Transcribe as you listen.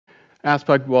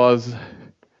aspect was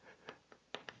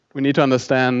we need to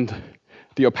understand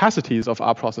the opacities of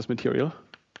our process material,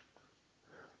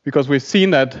 because we've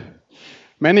seen that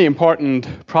many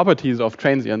important properties of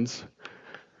transients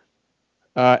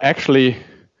actually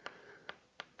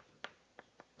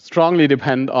strongly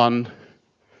depend on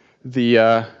the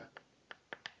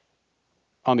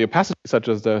opacity, such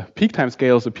as the peak time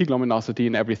scales, the peak luminosity,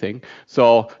 and everything.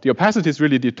 So the opacities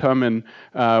really determine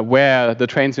where the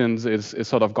transient is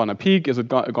sort of going to peak. Is it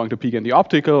going to peak in the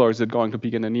optical, or is it going to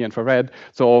peak in the near infrared?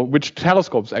 So which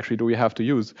telescopes actually do we have to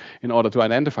use in order to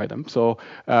identify them? So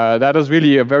that is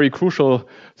really a very crucial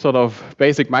sort of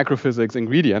basic microphysics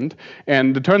ingredient.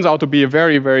 And it turns out to be a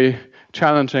very, very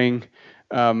challenging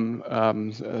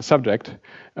subject,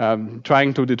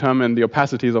 trying to determine the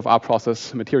opacities of our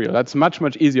process material. That's much,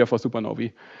 much easier for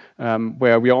supernovae,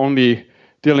 where we are only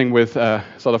dealing with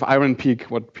sort of iron peak,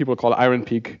 what people call iron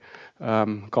peak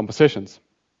compositions.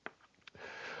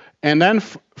 And then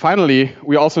finally,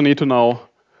 we also need to know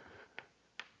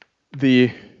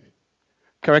the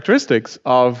characteristics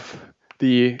of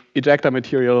the ejecta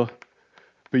material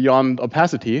beyond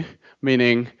opacity,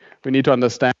 meaning we need to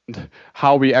understand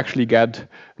how we actually get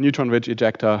neutron-rich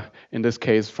ejecta, in this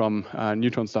case from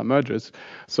neutron star mergers.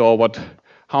 So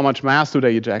how much mass do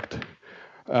they eject?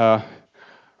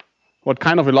 What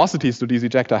kind of velocities do these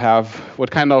ejecta have?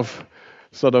 What kind of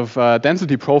sort of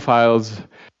density profiles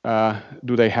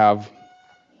do they have?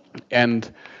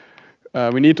 And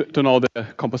we need to know the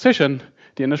composition,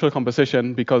 the initial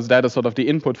composition, because that is sort of the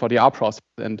input for the R process.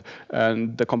 And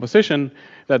the composition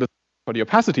that is for the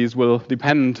opacities will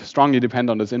strongly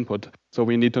depend on this input. So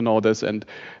we need to know this. And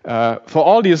for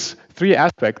all these three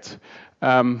aspects,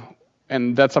 and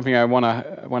that's something I want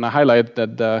to highlight,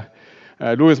 that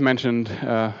Louis mentioned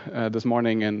this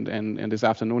morning and this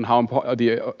afternoon,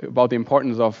 about the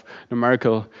importance of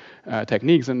numerical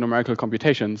techniques and numerical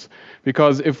computations.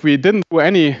 Because if we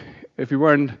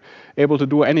weren't able to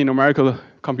do any numerical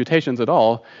computations at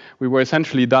all, we were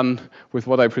essentially done with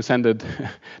what I presented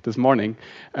this morning.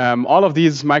 All of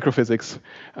these microphysics,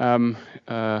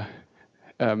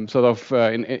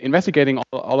 investigating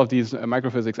all of these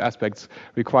microphysics aspects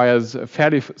requires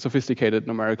fairly sophisticated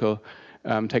numerical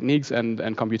techniques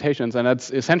and computations, and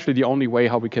that's essentially the only way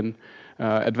how we can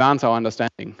advance our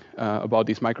understanding about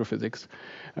these microphysics.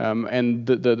 And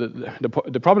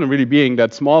the problem really being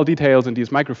that small details in these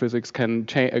microphysics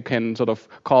can sort of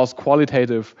cause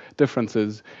qualitative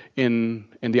differences in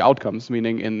the outcomes,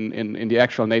 meaning in the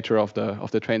actual nature of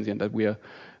the transient that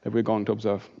we're going to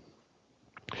observe.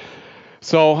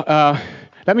 So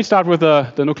let me start with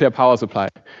the nuclear power supply,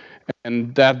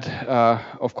 and that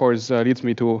of course leads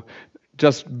me to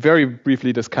just very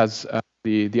briefly discuss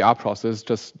the R process.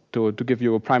 Just to give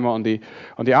you a primer on the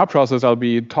R process, I'll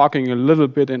be talking a little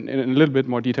bit in a little bit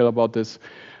more detail about this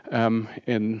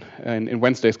in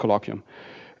Wednesday's colloquium.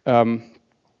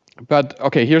 But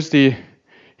okay, here's the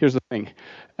thing.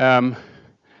 The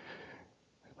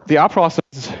R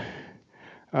process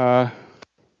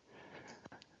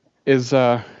is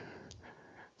the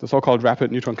so-called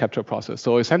rapid neutron capture process.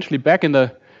 So essentially, back in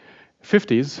the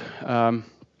 50s,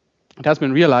 it has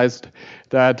been realized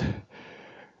that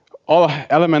all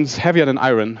elements heavier than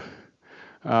iron,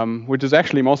 which is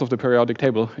actually most of the periodic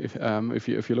table, if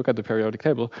you look at the periodic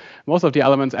table, most of the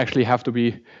elements actually have to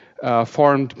be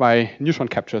formed by neutron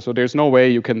capture. So there's no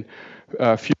way you can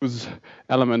fuse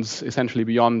elements essentially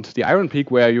beyond the iron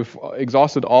peak, where you've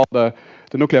exhausted all the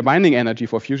nuclear binding energy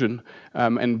for fusion,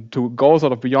 and to go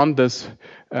sort of beyond this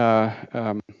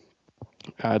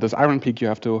this iron peak, you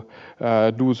have to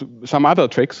do some other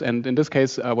tricks. And in this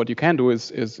case, what you can do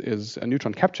is a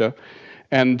neutron capture.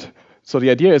 And so the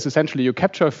idea is essentially you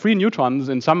capture free neutrons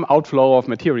in some outflow of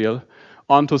material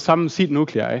onto some seed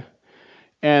nuclei.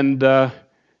 And that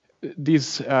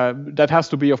has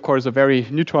to be, of course, a very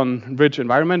neutron-rich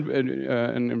environment,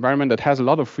 an environment that has a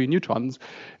lot of free neutrons.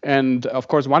 And of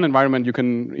course, one environment you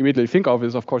can immediately think of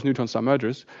is, of course, neutron star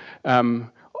mergers.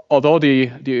 Although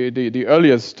the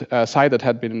earliest site that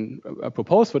had been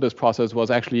proposed for this process was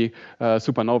actually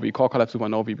supernovae, core collapse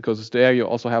supernovae, because there you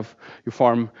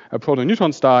form a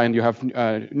proto-neutron star, and you have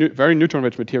very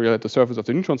neutron-rich material at the surface of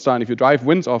the neutron star. And if you drive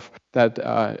winds off that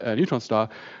neutron star,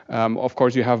 of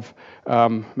course you have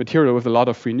material with a lot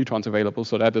of free neutrons available.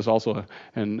 So that is also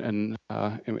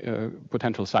a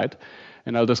potential site.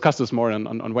 And I'll discuss this more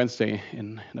on Wednesday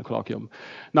in the colloquium.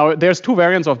 Now, there's two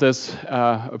variants of this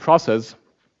process.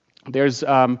 there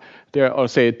are,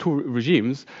 say, two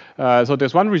regimes. So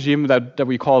there's one regime that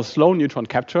we call slow neutron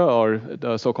capture, or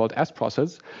the so-called S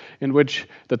process, in which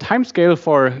the time scale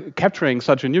for capturing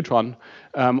such a neutron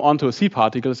onto a seed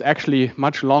particle is actually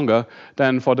much longer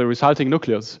than for the resulting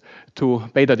nucleus to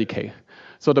beta decay.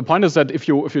 So the point is that if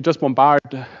you just bombard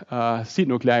seed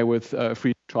nuclei with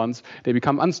free neutrons, they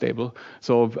become unstable.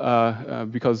 So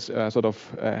because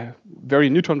very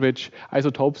neutron-rich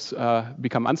isotopes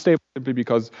become unstable simply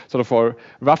because sort of for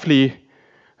roughly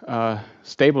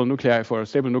stable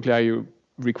nuclei, you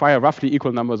require roughly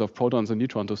equal numbers of protons and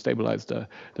neutrons to stabilize the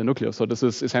nucleus. So this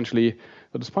is essentially,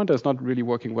 this pointer is not really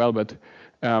working well, but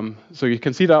so you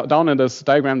can see down in this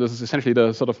diagram, this is essentially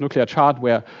the sort of nuclear chart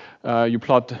where you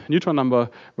plot neutron number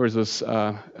versus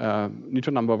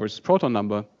proton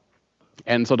number,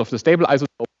 and sort of the stable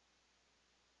isotopes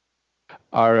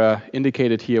are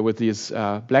indicated here with these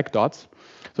black dots.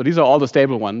 So these are all the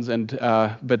stable ones, and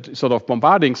but sort of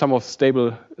bombarding some of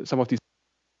these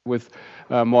with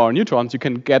more neutrons, you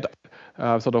can get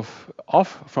sort of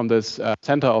off from this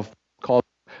center of called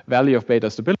valley of beta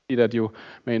stability that you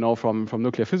may know from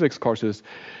nuclear physics courses.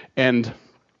 And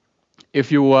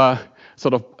if you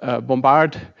sort of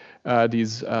bombard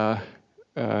these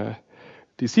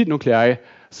seed nuclei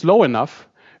slow enough,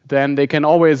 then they can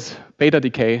always beta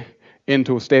decay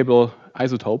into stable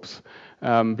isotopes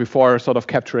before sort of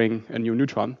capturing a new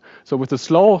neutron. So with the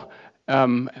slow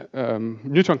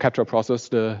neutron capture process,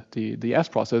 the S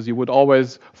process, you would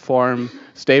always form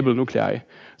stable nuclei.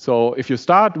 So if you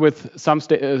start with some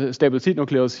stable seed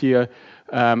nucleus here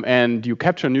and you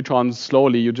capture neutrons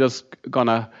slowly, you're just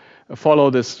gonna follow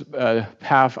this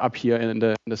path up here in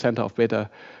the center of beta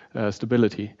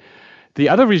stability. The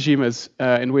other regime is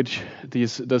in which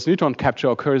this neutron capture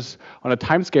occurs on a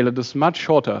time scale that is much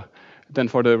shorter than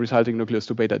for the resulting nucleus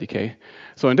to beta decay.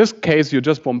 So in this case, you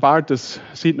just bombard this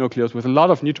seed nucleus with a lot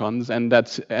of neutrons, and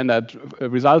that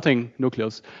resulting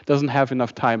nucleus doesn't have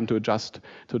enough time to adjust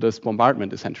to this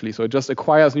bombardment, essentially. So it just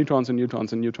acquires neutrons and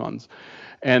neutrons and neutrons.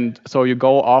 And so you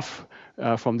go off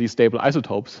from these stable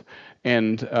isotopes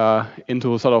and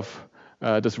into sort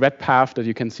of this red path that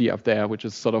you can see up there, which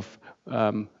is sort of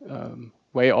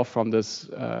way off from the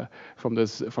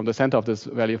center of this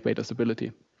valley of beta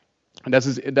stability. And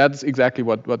that's exactly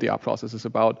what the R process is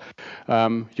about.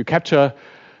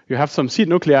 You have some seed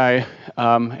nuclei,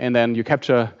 and then you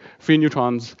capture free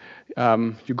neutrons.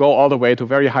 You go all the way to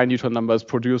very high neutron numbers,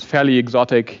 produce fairly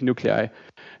exotic nuclei,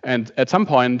 and at some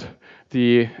point,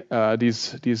 these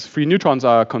free neutrons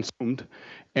are consumed,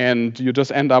 and you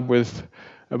just end up with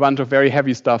a bunch of very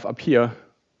heavy stuff up here.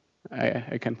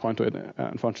 I can't point to it,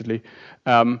 unfortunately,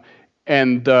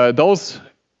 and those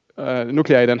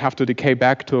nuclei then have to decay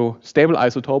back to stable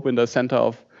isotope in the center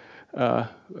of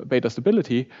beta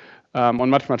stability on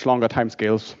much longer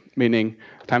timescales, meaning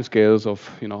timescales of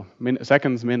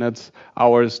seconds, minutes,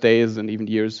 hours, days, and even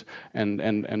years,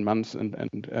 and months,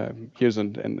 and years,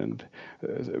 and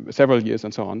several years,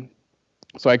 and so on.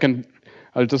 So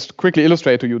I'll just quickly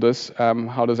illustrate to you this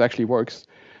how this actually works.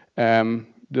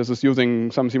 This is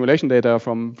using some simulation data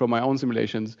from my own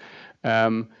simulations.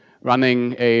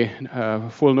 Running a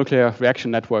full nuclear reaction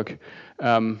network,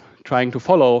 trying to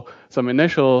follow some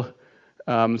initial,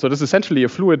 so this is essentially a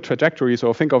fluid trajectory,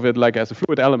 so think of it like as a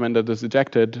fluid element that is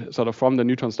ejected sort of from the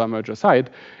neutron star merger site,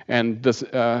 and this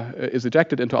is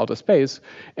ejected into outer space,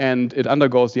 and it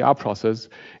undergoes the R process.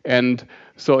 And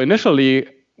so initially,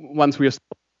 once we are at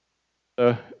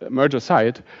the merger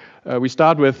site, we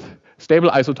start with stable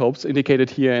isotopes indicated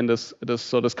here in this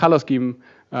color scheme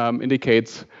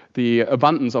indicates the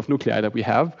abundance of nuclei that we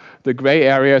have. The gray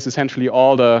area is essentially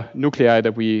all the nuclei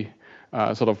that we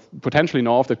sort of potentially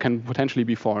know of that can potentially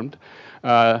be formed.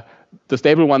 The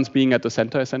stable ones being at the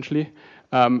center, essentially.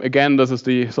 Again, this is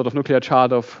the sort of nuclear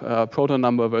chart of proton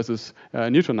number versus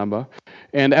neutron number.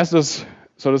 And as this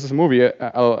is a movie,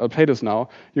 I'll play this now.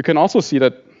 You can also see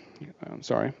that,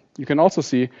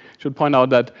 should point out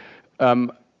that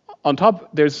on top,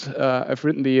 I've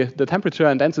written the temperature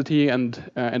and density and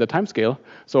the time scale.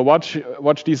 So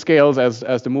watch these scales as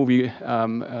the movie,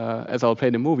 as I'll play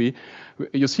the movie.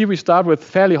 You see, we start with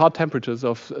fairly hot temperatures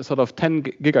of sort of 10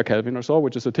 gigakelvin or so,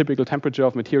 which is a typical temperature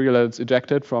of material that's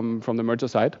ejected from the merger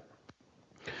site.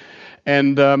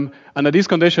 And under these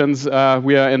conditions,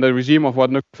 we are in the regime of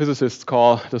what nuclear physicists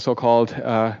call the so-called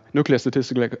nuclear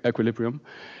statistical equilibrium,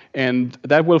 and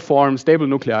that will form stable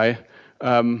nuclei.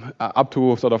 Up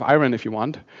to sort of iron, if you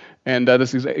want, and that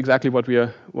is exactly what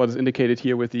is indicated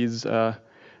here with these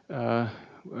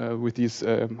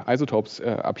isotopes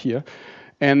up here.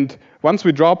 And once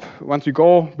we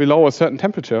go below a certain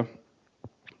temperature,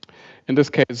 in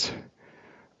this case,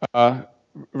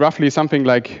 roughly something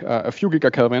like a few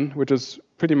gigakelvin, which is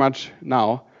pretty much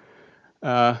now.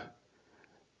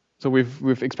 So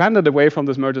we've expanded away from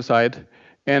this merger site,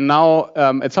 and now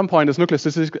at some point this nuclear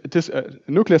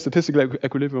statistical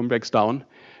equilibrium breaks down,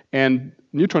 and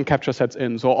neutron capture sets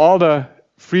in. So all the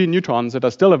free neutrons that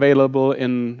are still available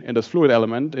in this fluid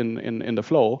element in the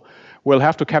flow will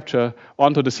have to capture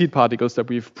onto the seed particles that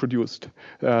we've produced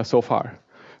so far.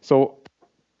 So,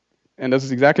 and this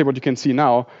is exactly what you can see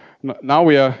now. Now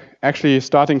we are actually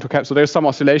starting to capture. So there's some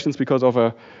oscillations because of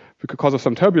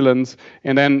some turbulence,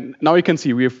 and then now you can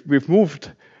see we've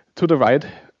moved to the right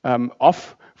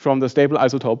off from the stable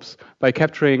isotopes by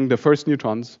capturing the first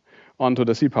neutrons onto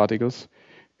the seed particles,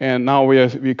 and now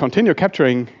we continue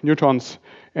capturing neutrons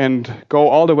and go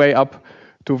all the way up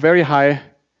to very high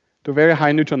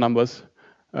neutron numbers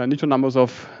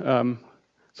of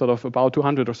sort of about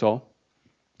 200 or so.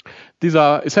 These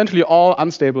are essentially all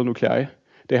unstable nuclei.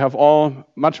 They have all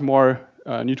much more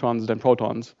neutrons than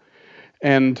protons.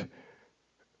 And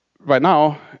right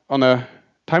now, on a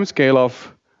time scale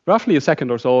of roughly a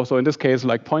second or so, so in this case,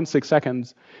 like 0.6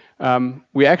 seconds,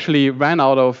 we actually ran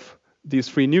out of these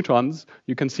free neutrons.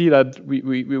 You can see that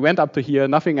we went up to here,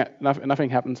 nothing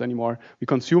happens anymore. We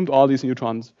consumed all these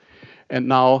neutrons. And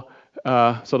now,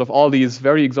 sort of all these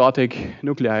very exotic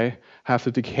nuclei have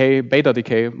to decay,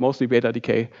 mostly beta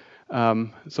decay,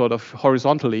 sort of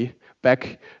horizontally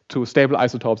back to stable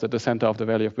isotopes at the center of the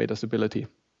valley of beta stability.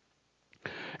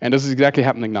 And this is exactly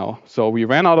happening now. So we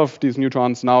ran out of these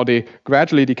neutrons, now they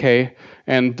gradually decay,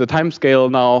 and the time scale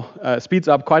now speeds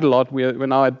up quite a lot. We're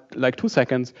now at like 2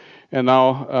 seconds, and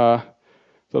now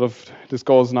sort of this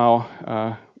goes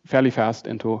now fairly fast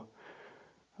into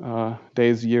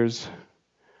days, years,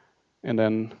 and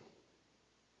then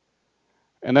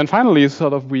finally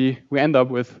sort of we end up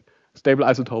with stable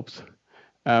isotopes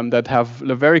that have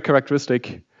a very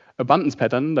characteristic abundance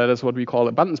pattern. That is what we call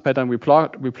abundance pattern. We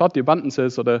plot the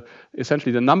abundances, or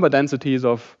essentially the number densities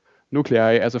of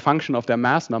nuclei as a function of their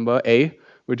mass number, A,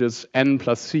 which is n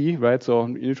plus c, right? So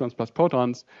neutrons plus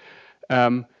protons.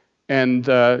 And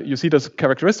you see this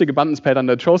characteristic abundance pattern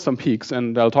that shows some peaks,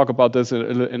 and I'll talk about this in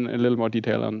a little more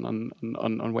detail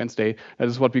on Wednesday. That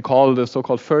is what we call the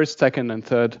so-called first, second, and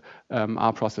third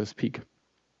R process peak.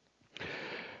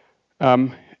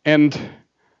 And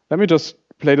let me just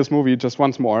play this movie just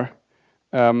once more,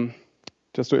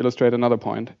 just to illustrate another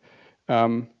point.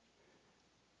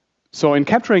 So in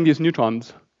capturing these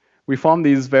neutrons, we form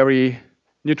these very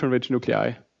neutron-rich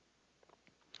nuclei.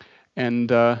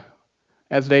 And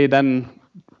as they then,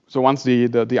 so once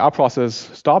the R process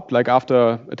stopped, like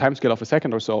after a time scale of a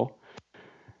second or so,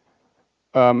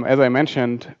 as I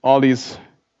mentioned, all these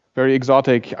very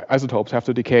exotic isotopes have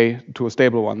to decay to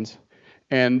stable ones.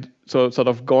 And so sort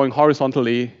of going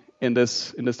horizontally in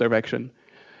this direction.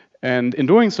 And in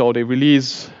doing so, they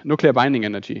release nuclear binding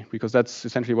energy, because that's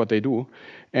essentially what they do.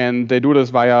 And they do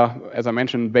this via, as I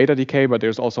mentioned, beta decay, but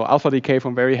there's also alpha decay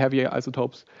from very heavy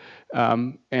isotopes.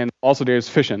 And also there's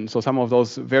fission. So some of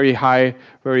those very high,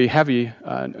 very heavy,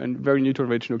 and very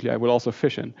neutron-rich nuclei will also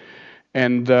fission.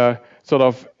 And sort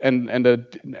of, and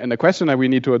the question that we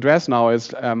need to address now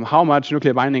is how much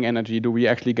nuclear binding energy do we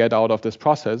actually get out of this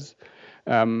process?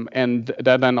 And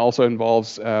that then also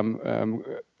involves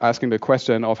asking the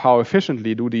question of how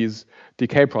efficiently do these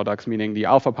decay products, meaning the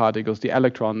alpha particles, the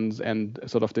electrons, and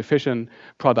sort of the fission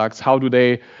products, how do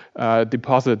they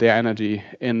deposit their energy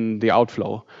in the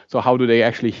outflow? So how do they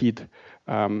actually heat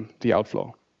the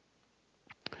outflow?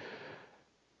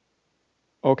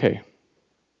 Okay.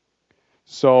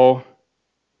 So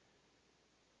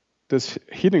this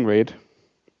heating rate,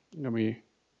 let me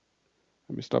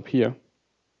stop here.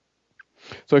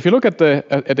 So if you look at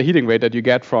the heating rate that you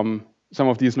get from some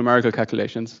of these numerical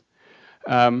calculations,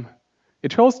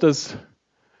 it shows this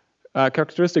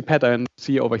characteristic pattern you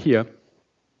see over here,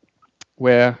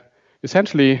 where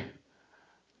essentially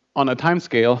on a time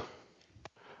scale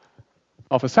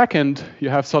of a second, you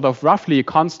have sort of roughly a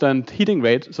constant heating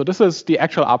rate. So this is the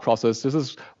actual R process. This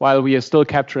is while we are still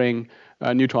capturing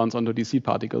neutrons onto these seed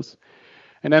particles.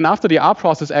 And then after the R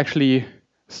process actually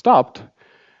stopped,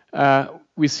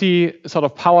 we see sort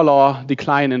of power law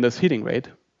decline in this heating rate.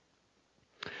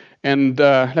 And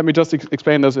let me just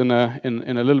explain this in a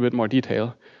little bit more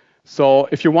detail. So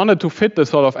if you wanted to fit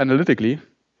this sort of analytically,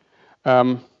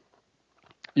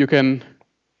 you can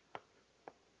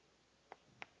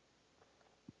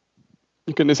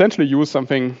essentially use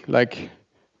something like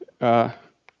the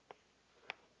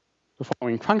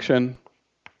following function.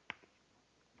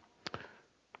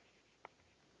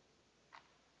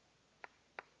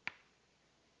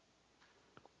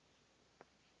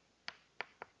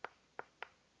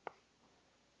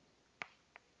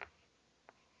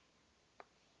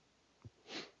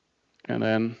 and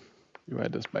then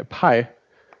divide this by pi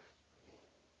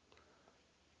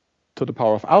to the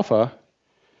power of alpha.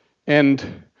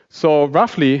 And so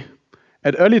roughly,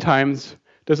 at early times,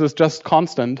 this is just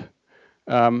constant.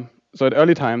 So at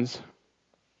early times,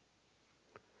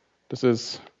 this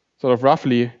is sort of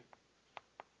roughly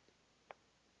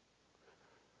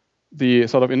the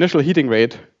sort of initial heating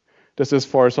rate. This is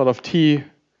for sort of t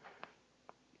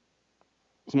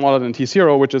smaller than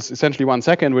t0, which is essentially 1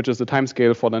 second, which is the time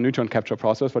scale for the neutron capture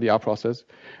process, for the R process.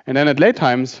 And then at late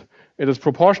times, it is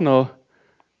proportional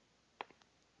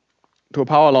to a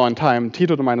power law in time, t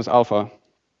to the minus alpha,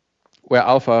 where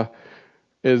alpha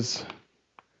is,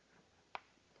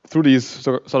 through these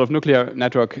sort of nuclear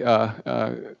network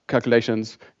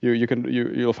calculations,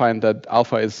 you'll find that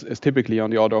alpha is typically on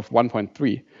the order of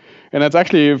 1.3. And that's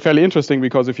actually fairly interesting,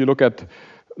 because if you look at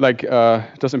like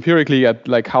just empirically at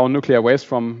like how nuclear waste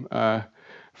from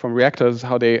reactors,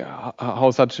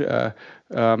 how such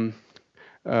sort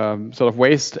of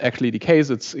waste actually decays,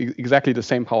 it's exactly the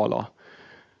same power law.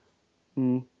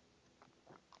 And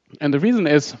the reason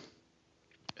is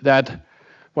that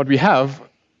what we have,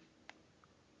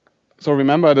 so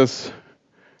remember this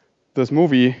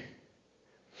movie,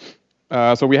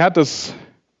 so we had this,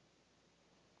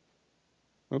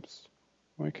 oops,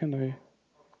 why can't I,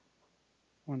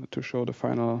 wanted to show the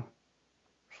final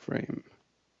frame.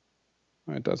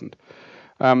 No, it doesn't.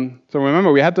 So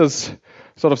remember, we had this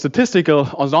sort of statistical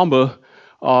ensemble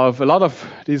of a lot of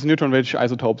these neutron-rich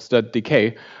isotopes that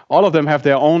decay. All of them have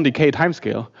their own decay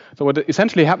timescale. So what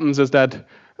essentially happens is that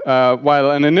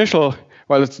while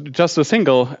it's just a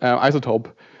single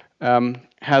isotope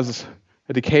has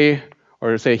a decay,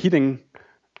 or say heating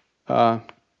sort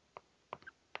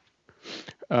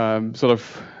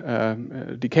of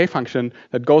decay function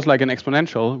that goes like an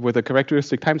exponential with a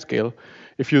characteristic timescale.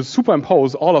 If you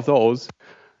superimpose all of those,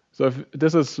 so if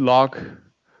this is log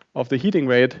of the heating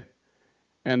rate,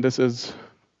 and this is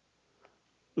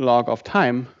log of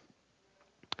time,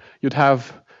 you'd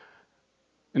have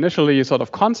initially sort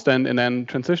of constant, and then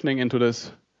transitioning into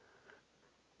this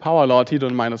power law t to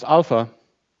the minus alpha.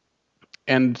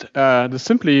 And this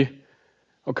simply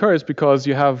occurs because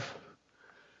you have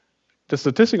the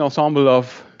statistical ensemble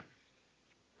of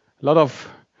a lot of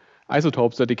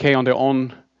isotopes that decay on their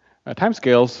own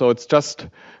timescales. So it's just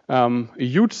a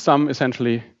huge sum,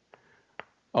 essentially,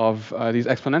 of these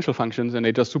exponential functions, and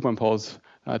they just superimpose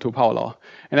to a power law.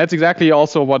 And that's exactly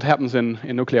also what happens in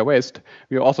nuclear waste.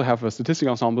 We also have a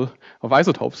statistical ensemble of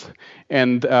isotopes.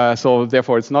 And so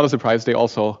therefore, it's not a surprise they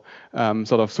also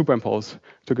sort of superimpose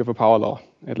to give a power law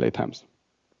at late times.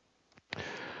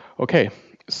 Okay,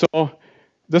 so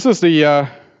this is the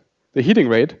heating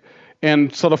rate.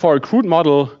 And sort of for a crude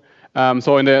model,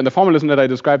 so in the formalism that I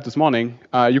described this morning,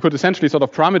 you could essentially sort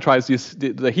of parameterize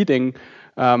the heating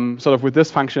sort of with this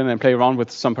function and play around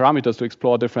with some parameters to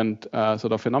explore different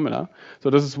sort of phenomena. So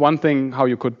this is one thing how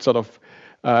you could sort of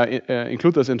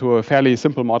include this into a fairly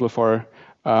simple model for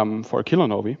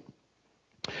kilonovae.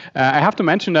 I have to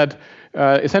mention that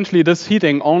essentially this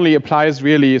heating only applies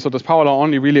really, so this power law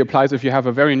only really applies if you have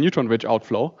a very neutron-rich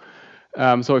outflow.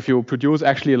 So if you produce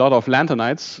actually a lot of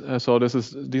lanthanides, so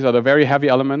these are the very heavy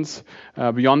elements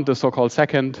beyond the so-called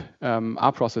second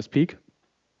R process peak.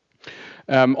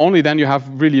 Only then you have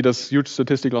really this huge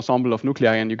statistical ensemble of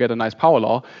nuclei and you get a nice power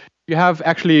law. You have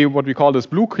actually what we call this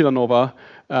blue kilonova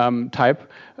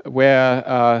type,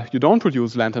 where you don't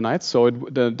produce lanthanides, so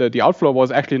the outflow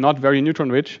was actually not very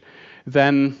neutron-rich.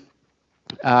 Then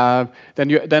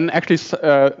actually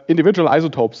individual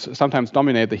isotopes sometimes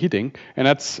dominate the heating, and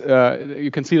that's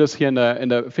you can see this here in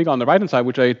the figure on the right hand side,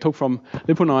 which I took from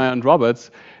Lipponoy and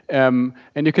Roberts, and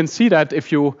you can see that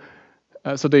if you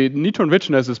so the neutron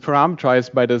richness is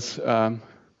parameterized by this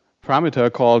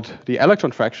parameter called the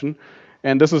electron fraction,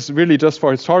 and this is really just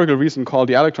for historical reason called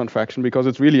the electron fraction because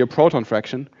it's really a proton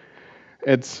fraction.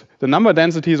 It's the number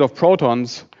densities of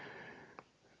protons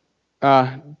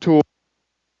to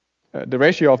the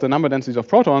ratio of the number densities of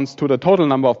protons to the total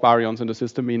number of baryons in the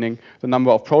system, meaning the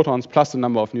number of protons plus the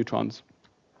number of neutrons.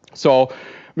 So,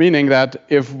 meaning that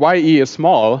if YE is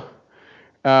small,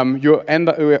 you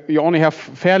only have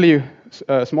fairly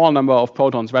small number of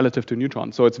protons relative to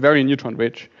neutrons. So it's very neutron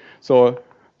rich. So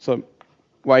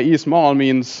YE small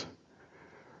means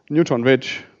neutron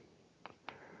rich.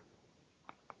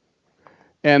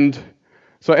 And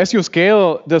so as you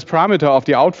scale this parameter of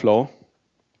the outflow,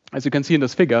 as you can see in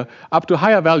this figure, up to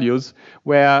higher values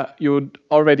where you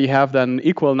already have then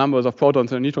equal numbers of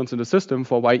protons and neutrons in the system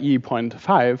for YE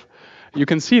 0.5, you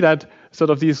can see that sort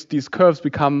of these curves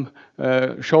become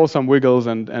show some wiggles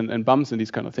and bumps and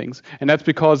these kind of things, and that's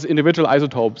because individual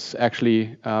isotopes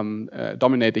actually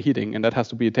dominate the heating, and that has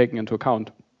to be taken into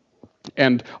account.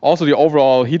 And also the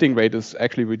overall heating rate is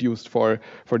actually reduced for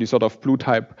these sort of blue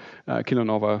type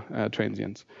kilonova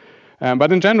transients.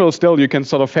 But in general, still, you can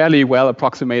sort of fairly well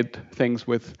approximate things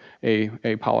with a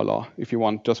power law if you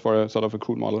want, just for a sort of a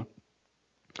crude model.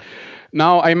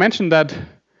 Now, I mentioned that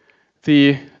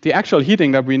the actual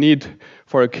heating that we need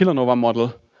for a kilonova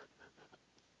model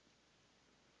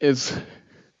is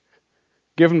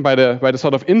given by the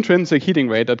sort of intrinsic heating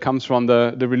rate that comes from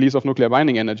the release of nuclear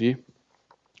binding energy,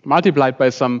 multiplied by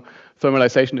some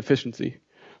thermalization efficiency.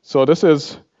 So this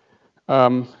is,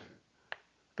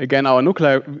 again, our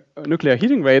nuclear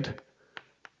heating rate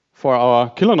for our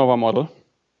kilonova model.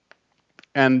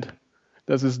 And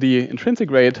this is the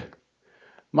intrinsic rate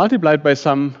multiplied by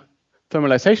some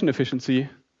thermalization efficiency,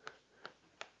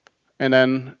 and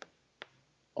then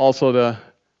also the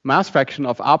mass fraction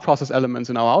of our process elements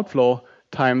in our outflow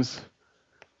times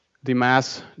the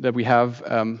mass that we have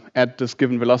at this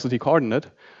given velocity coordinate.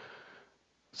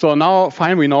 So now,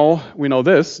 fine, we know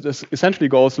this. This essentially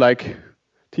goes like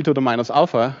t to the minus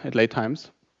alpha at late times.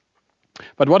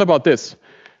 But what about this?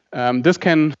 This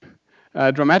can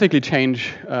dramatically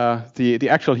change the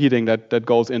actual heating that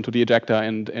goes into the ejector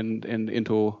and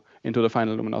into the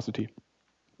final luminosity.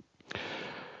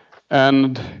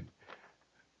 And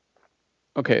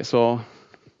okay, so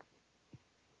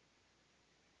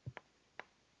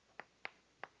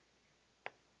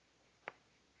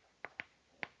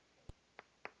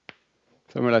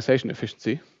thermalization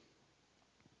efficiency.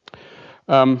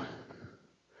 The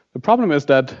problem is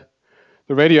that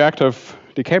the radioactive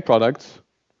decay products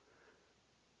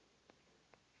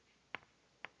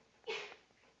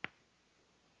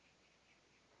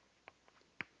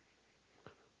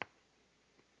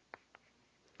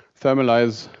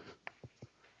thermalize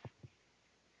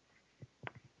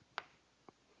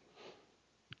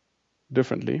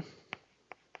differently.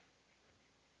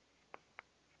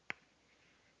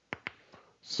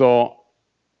 So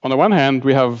on the one hand,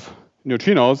 we have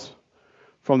neutrinos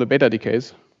from the beta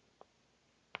decays.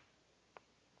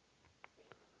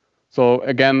 So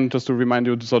again, just to remind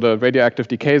you, so the radioactive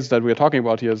decays that we're talking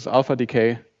about here is alpha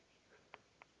decay.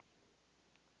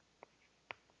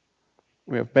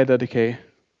 We have beta decay.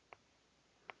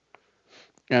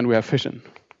 And we have fission.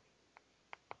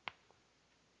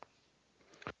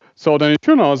 So the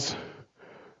neutrinos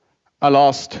are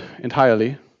lost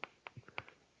entirely.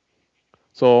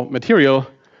 So material,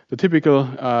 the typical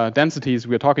densities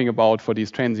we're talking about for these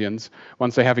transients,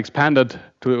 once they have expanded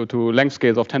to length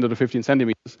scales of 10 to the 15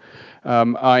 centimeters,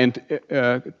 are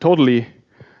totally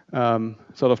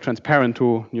sort of transparent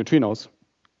to neutrinos.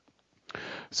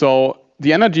 So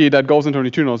the energy that goes into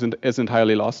neutrinos is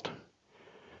entirely lost.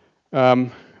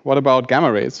 What about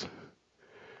gamma rays?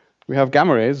 We have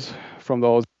gamma rays from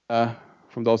those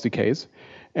decays,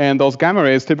 and those gamma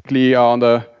rays typically are on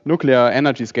the nuclear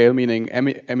energy scale, meaning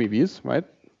MeVs, right?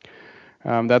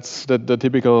 That's the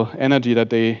typical energy that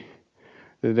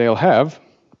they'll have,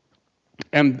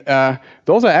 and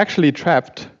those are actually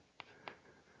trapped,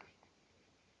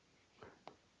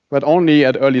 but only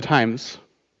at early times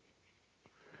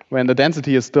when the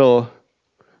density is still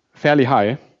fairly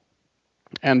high.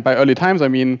 And by early times, I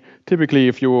mean typically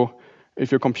if you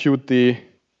compute the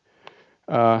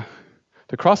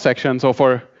cross section. So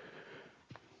for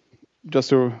just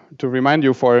to remind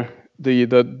you, for the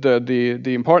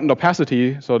important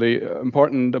opacity, so the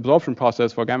important absorption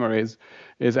process for gamma rays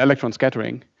is electron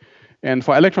scattering. And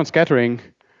for electron scattering,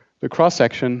 the cross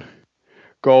section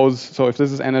goes. So if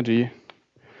this is energy,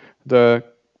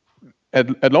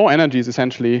 at low energies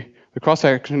essentially the cross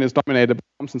section is dominated by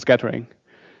Thomson scattering.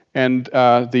 And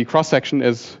the cross section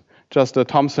is just the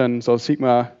Thomson, so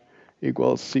sigma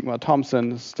equals sigma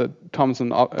Thomson, the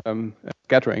Thomson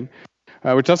scattering,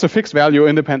 which is a fixed value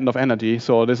independent of energy.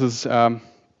 So this is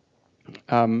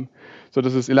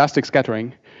elastic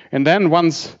scattering. And then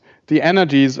once the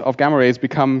energies of gamma rays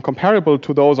become comparable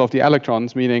to those of the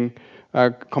electrons, meaning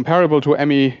comparable to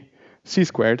MEc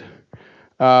squared,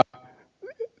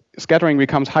 scattering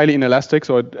becomes highly inelastic,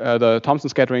 so the Thomson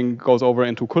scattering goes over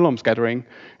into Coulomb scattering.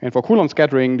 And for Coulomb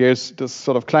scattering, there's this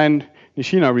sort of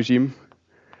Klein-Nishina regime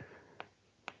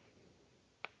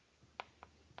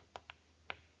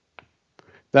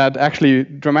that actually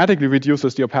dramatically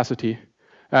reduces the opacity,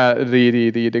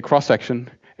 the cross section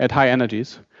at high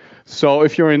energies. So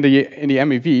if you're in the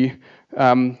MEV,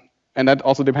 and that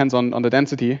also depends on the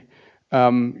density,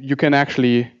 you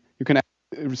can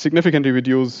significantly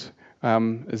reduce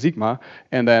sigma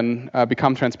and then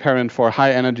become transparent for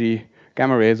high energy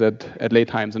gamma rays at late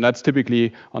times, and that's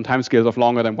typically on timescales of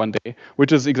longer than 1 day,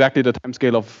 which is exactly the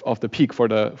timescale of the peak for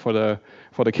the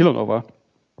kilonova.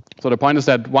 So the point is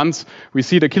that once we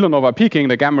see the kilonova peaking,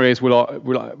 the gamma rays will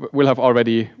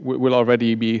already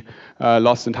be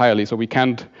lost entirely. So we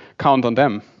can't count on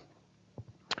them.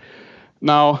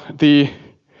 Now the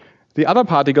other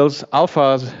particles,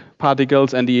 alpha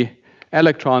particles, and the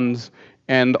electrons,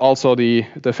 and also the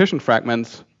fission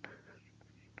fragments,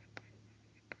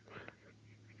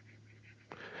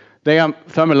 they are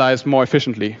thermalized more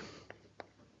efficiently.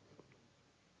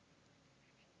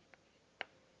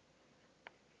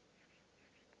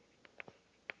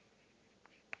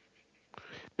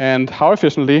 And how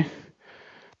efficiently?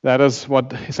 That is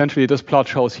what essentially this plot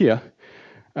shows here.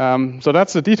 So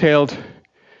that's a detailed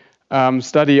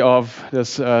study of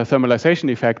this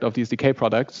thermalization effect of these decay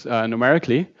products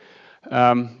numerically,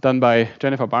 done by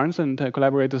Jennifer Barnes and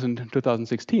collaborators in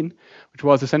 2016, which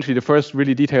was essentially the first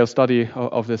really detailed study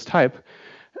of this type.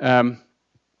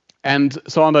 And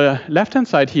so on the left-hand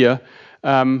side here,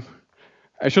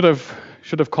 I should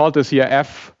have called this here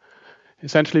F,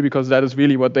 essentially because that is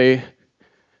really what they.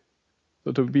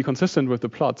 So to be consistent with the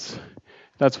plots,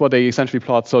 that's what they essentially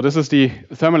plot. So this is the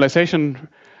thermalization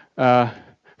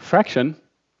fraction.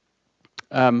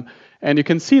 And you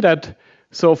can see that,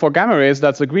 so for gamma rays,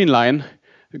 that's the green line.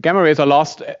 Gamma rays are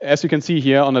lost, as you can see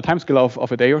here, on a timescale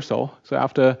of a day or so. So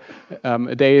after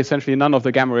a day, essentially none of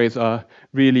the gamma rays are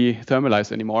really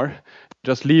thermalized anymore.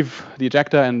 Just leave the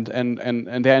ejector and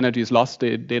their energy is lost.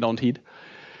 They don't heat.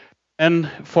 And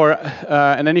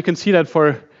then you can see that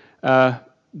for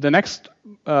the next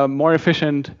more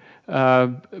efficient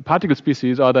particle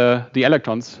species are the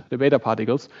electrons, the beta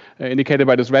particles, indicated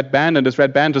by this red band, and this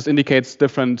red band just indicates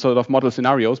different sort of model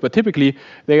scenarios, but typically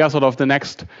they are sort of the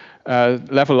next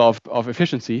level of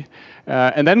efficiency.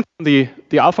 And then the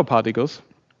alpha particles,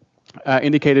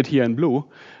 indicated here in blue,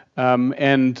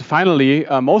 and finally,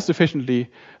 most efficiently,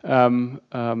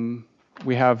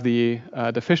 we have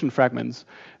the fission fragments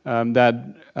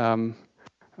that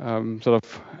sort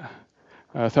of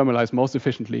thermalize most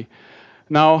efficiently.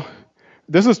 Now,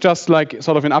 this is just like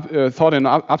sort of thought in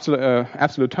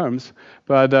absolute terms,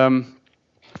 but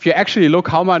if you actually look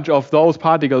how much of those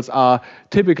particles are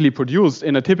typically produced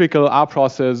in a typical R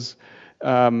process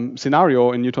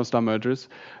scenario in neutron star mergers,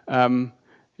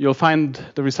 you'll find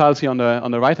the results here on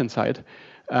the right-hand side.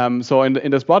 So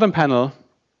in this bottom panel,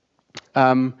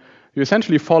 you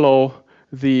essentially follow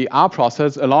the R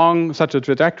process along such a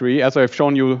trajectory as I've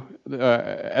shown you,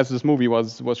 as this movie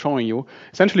was showing you.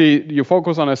 Essentially, you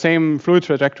focus on the same fluid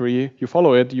trajectory, you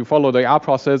follow it, you follow the R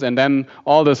process, and then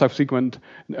all the subsequent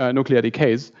nuclear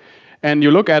decays. And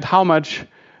you look at how much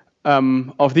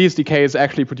of these decays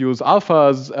actually produce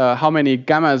alphas, how many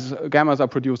gammas are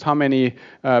produced, how many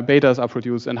betas are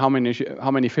produced, and how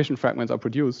many fission fragments are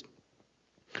produced.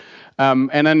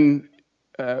 And then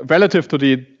relative to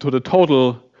the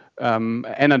total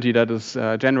energy that is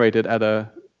generated at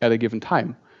a given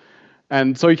time.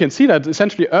 And so you can see that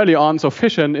essentially early on, so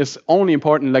fission is only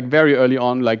important like very early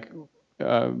on, like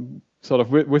sort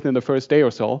of within the first day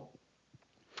or so.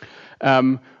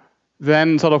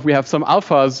 Then sort of we have some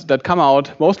alphas that come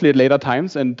out mostly at later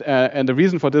times, and the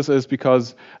reason for this is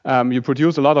because you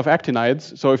produce a lot of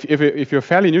actinides. So if you're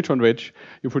fairly neutron rich,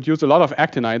 you produce a lot of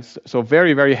actinides, so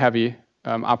very, very heavy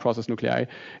R process nuclei,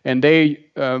 and they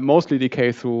mostly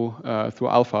decay through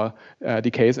alpha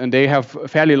decays, and they have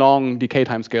fairly long decay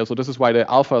time scales. So this is why the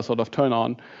alpha sort of turn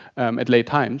on at late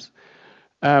times.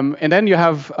 And then you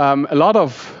have a lot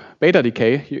of beta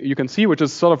decay, you can see, which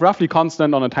is sort of roughly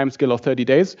constant on a time scale of 30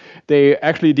 days. They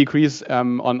actually decrease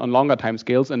on longer time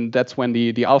scales, and that's when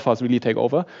the alphas really take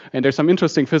over. And there's some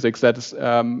interesting physics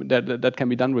that can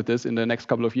be done with this in the next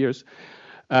couple of years.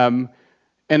 And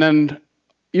then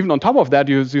even on top of that,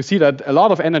 you see that a lot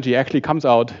of energy actually comes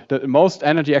out. Most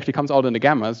energy actually comes out in the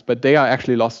gammas, but they are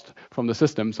actually lost from the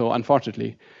system, so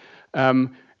unfortunately.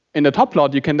 In the top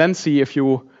plot, you can then see if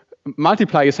you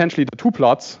multiply essentially the two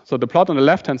plots, so the plot on the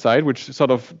left-hand side, which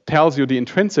sort of tells you the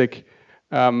intrinsic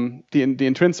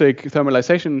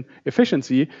thermalization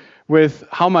efficiency with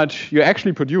how much you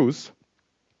actually produce,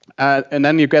 and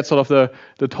then you get sort of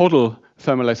the total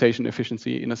thermalization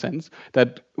efficiency, in a sense,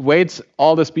 that weights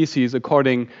all the species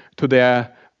according to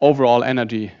their overall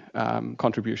energy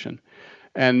contribution.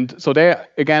 And so there,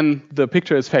 again, the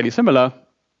picture is fairly similar.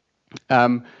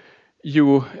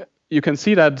 You can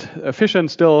see that fission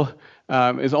still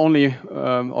is only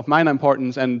of minor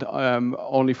importance and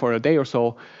only for a day or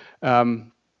so.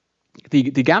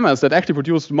 the gammas that actually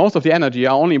produce most of the energy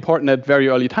are only important at very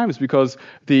early times because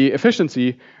the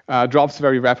efficiency drops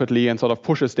very rapidly and sort of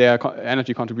pushes their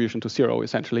energy contribution to zero,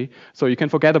 essentially. So you can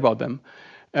forget about them.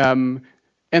 And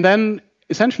then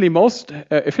essentially most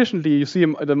efficiently, you see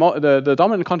the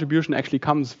dominant contribution actually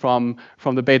comes from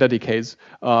the beta decays,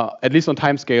 at least on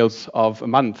timescales of a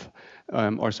month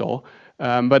or so.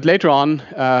 But later on,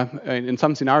 in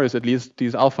some scenarios at least,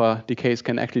 these alpha decays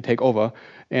can actually take over.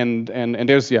 And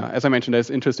there's, yeah, as I mentioned, there's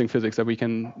interesting physics that we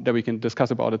can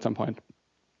discuss about at some point.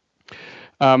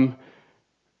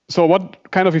 So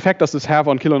what kind of effect does this have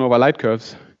on kilonova light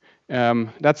curves?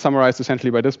 That's summarized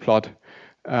essentially by this plot.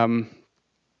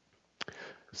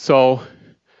 So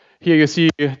here you see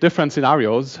different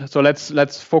scenarios. So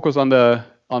let's focus on the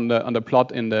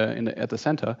plot at the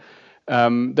center.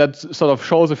 That sort of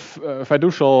shows a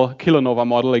fiducial kilonova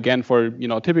model again for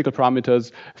typical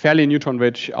parameters, fairly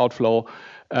neutron-rich outflow.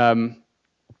 And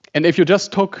if you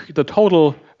just took the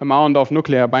total amount of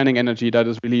nuclear binding energy that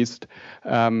is released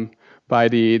by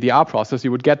the R process,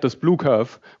 you would get this blue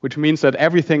curve, which means that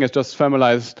everything is just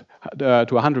thermalized to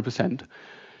 100%.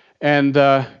 And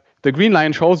the green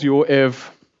line shows you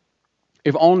if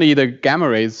only the gamma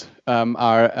rays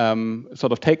are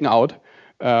sort of taken out,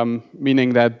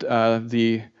 meaning that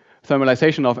the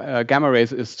thermalization of gamma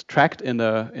rays is tracked in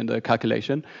the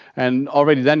calculation, and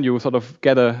already then you sort of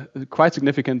get a quite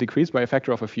significant decrease by a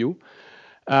factor of a few.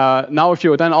 Now, if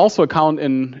you then also count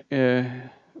in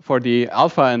for the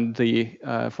alpha and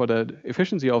for the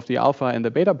efficiency of the alpha and the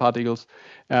beta particles,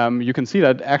 you can see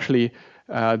that actually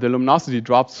the luminosity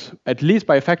drops at least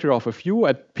by a factor of a few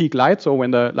at peak light, so when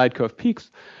the light curve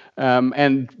peaks,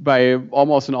 and by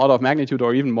almost an order of magnitude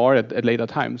or even more at later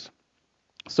times.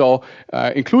 So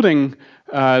including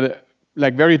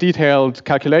like very detailed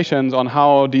calculations on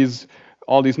how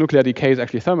all these nuclear decays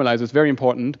actually thermalize is very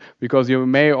important, because you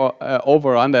may over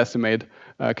or underestimate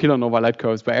kilonova light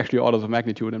curves by actually orders of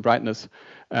magnitude in brightness.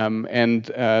 And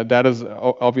that is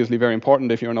obviously very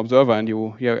important if you're an observer and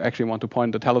you actually want to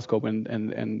point the telescope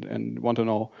and want to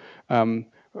know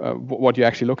what you're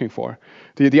actually looking for.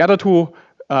 The other two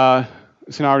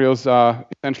scenarios are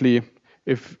essentially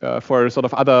for sort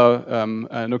of other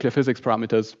nuclear physics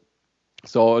parameters.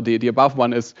 So the above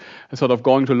one is sort of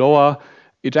going to lower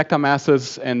ejector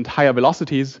masses and higher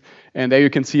velocities, and there you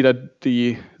can see that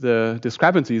the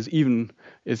discrepancy is even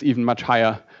much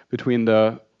higher between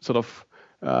the sort of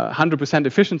 100%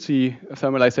 efficiency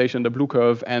thermalization, the blue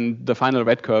curve, and the final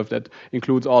red curve that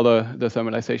includes all the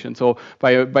thermalization. So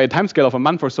by a time scale of a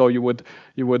month or so, you would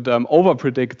over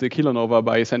predict the kilonova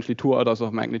by essentially 2 orders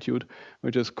of magnitude,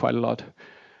 which is quite a lot.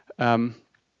 And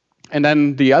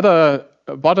then the other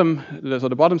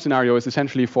the bottom scenario is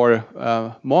essentially for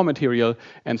more material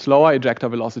and slower ejector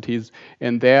velocities,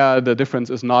 and there the difference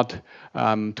is not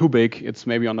too big. It's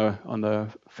maybe on the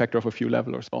factor of a few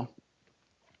level or so.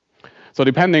 So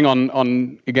depending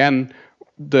on again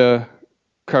the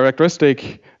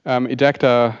characteristic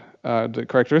ejector, the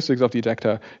characteristics of the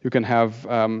ejector, you can have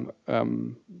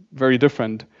very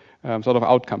different sort of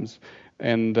outcomes.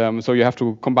 And so you have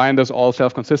to combine this all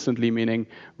self-consistently, meaning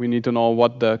we need to know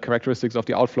what the characteristics of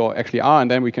the outflow actually are, and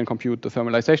then we can compute the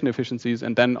thermalization efficiencies,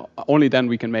 and then only then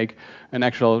we can make an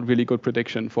actual really good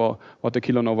prediction for what the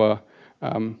kilonova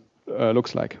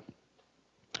looks like.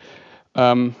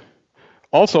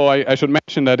 Also, I should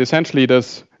mention that essentially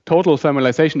this total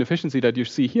thermalization efficiency that you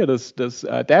see here, this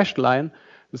dashed line,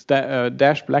 this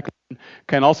dashed black line,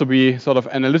 can also be sort of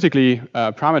analytically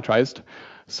parameterized.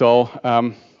 So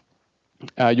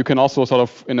you can also sort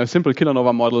of, in a simple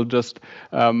kilonova model, just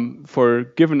for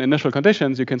given initial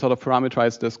conditions, you can sort of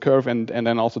parameterize this curve and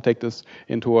then also take this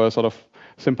into a sort of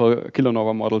simple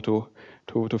kilonova model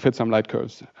to fit some light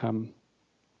curves.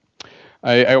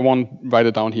 I won't write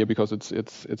it down here because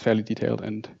it's fairly detailed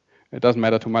and it doesn't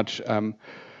matter too much.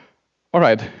 All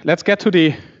right, let's get to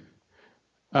the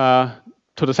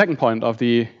second point of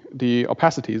the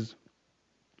opacities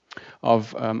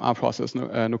of our process,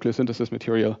 nuclear synthesis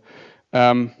material.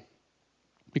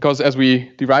 Because as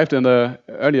we derived in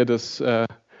earlier this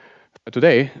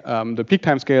today, the peak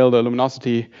time scale, the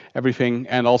luminosity, everything,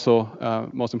 and also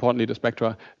most importantly the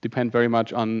spectra depend very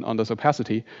much on this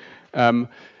opacity.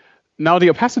 Now the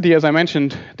opacity, as I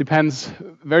mentioned, depends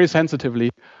very sensitively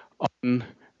on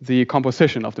the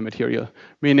composition of the material,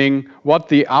 meaning what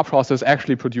the R process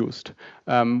actually produced,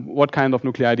 what kind of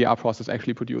nuclei the R process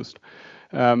actually produced.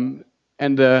 And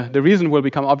the reason will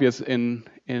become obvious in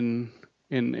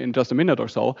just a minute or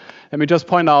so. Let me just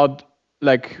point out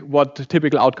like what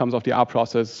typical outcomes of the R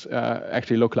process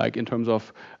actually look like in terms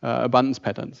of abundance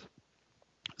patterns.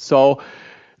 So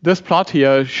this plot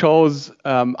here shows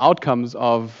outcomes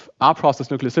of R-process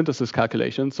nucleosynthesis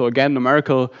calculations. So again,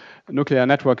 numerical nuclear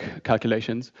network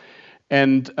calculations.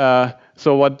 And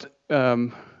so what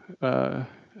Lipuna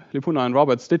and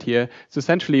Roberts did here is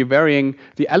essentially varying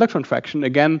the electron fraction,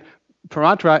 again,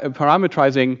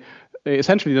 parameterizing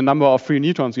essentially the number of free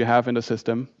neutrons you have in the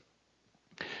system,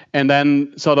 and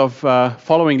then sort of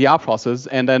following the R-process,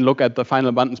 and then look at the final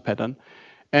abundance pattern.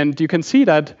 And you can see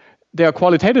that there are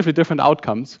qualitatively different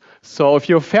outcomes. So if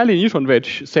you're fairly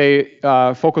neutron-rich, say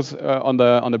focus on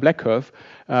the black curve,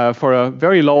 for a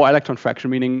very low electron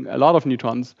fraction, meaning a lot of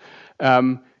neutrons,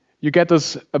 you get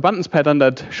this abundance pattern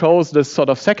that shows this sort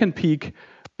of second peak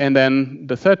and then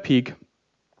the third peak,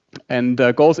 and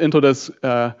goes into this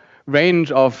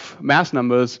range of mass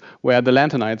numbers where the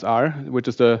lanthanides are, which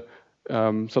is the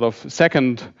sort of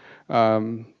second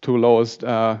to lowest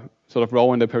sort of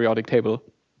row in the periodic table.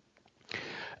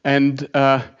 And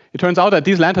it turns out that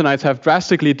these lanthanides have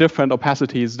drastically different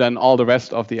opacities than all the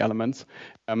rest of the elements.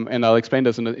 And I'll explain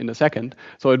this in a second.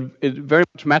 So it very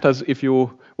much matters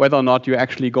whether or not you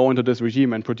actually go into this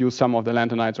regime and produce some of the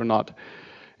lanthanides or not.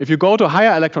 If you go to a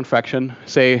higher electron fraction,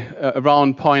 say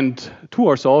around 0.2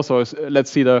 or so, so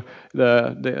let's see the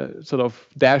sort of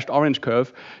dashed orange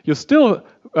curve, you still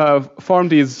form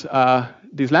these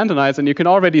lanthanides, and you can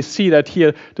already see that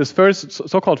here this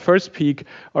so-called first peak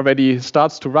already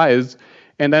starts to rise.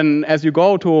 And then as you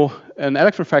go to an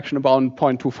electron fraction about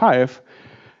 0.25,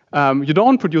 you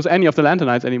don't produce any of the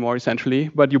lanthanides anymore, essentially,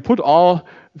 but you put all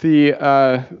the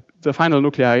final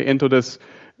nuclei into this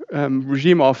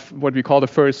regime of what we call the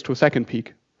first to second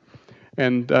peak.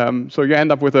 And so you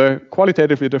end up with a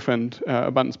qualitatively different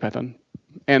abundance pattern.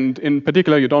 And in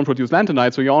particular, you don't produce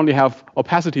lanthanides, so you only have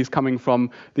opacities coming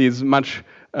from these much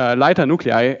lighter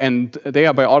nuclei, and they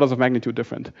are by orders of magnitude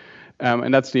different.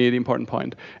 And that's the important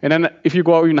point. And then if you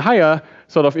go even higher,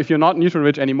 sort of if you're not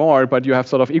neutron-rich anymore, but you have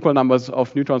sort of equal numbers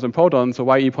of neutrons and protons,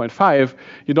 so Ye 0.5,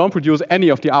 you don't produce any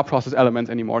of the R-process elements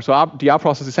anymore. So the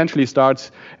R-process essentially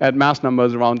starts at mass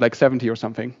numbers around like 70 or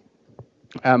something.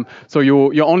 So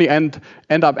you only end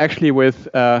up actually with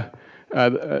a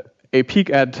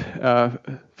peak at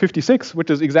 56,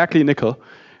 which is exactly nickel.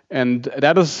 And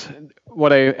that is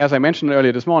what as I mentioned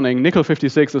earlier this morning, nickel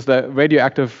 56 is the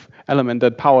radioactive element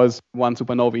that powers one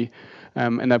supernovae,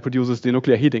 and that produces the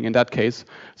nuclear heating in that case.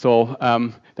 So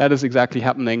that is exactly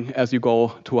happening as you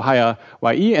go to a higher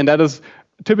Ye, and that is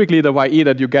typically the Ye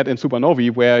that you get in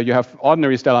supernovae, where you have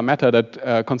ordinary stellar matter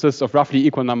that consists of roughly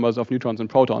equal numbers of neutrons and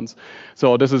protons.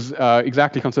 So this is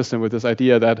exactly consistent with this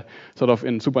idea that sort of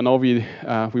in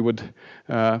supernovae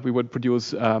we would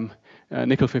produce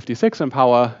nickel 56 and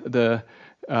power the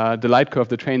light curve,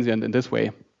 the transient, in this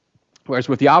way. Whereas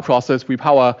with the R process, we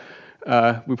power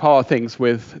things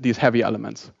with these heavy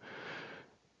elements.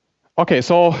 Okay,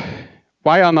 so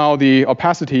why are now the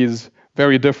opacities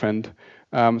very different?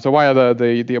 So why are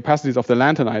the opacities of the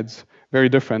lanthanides very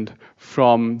different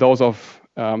from those of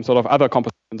sort of other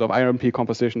compositions of IRMP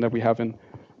composition that we have in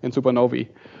supernovae?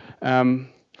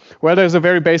 Well, there's a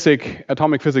very basic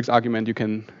atomic physics argument you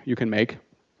can make.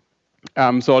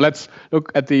 So let's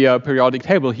look at the periodic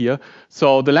table here.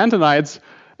 So the lanthanides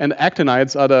and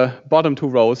actinides are the bottom two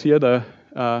rows here, the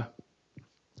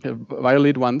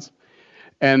violet ones.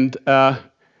 And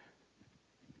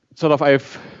sort of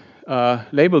I've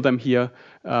labeled them here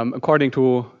according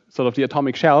to sort of the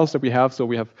atomic shells that we have. So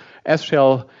we have S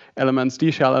shell elements,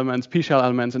 D shell elements, P shell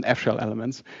elements, and F shell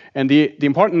elements. And the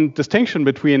important distinction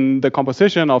between the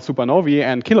composition of supernovae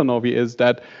and kilonovae is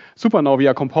that supernovae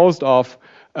are composed of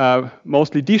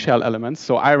mostly D shell elements,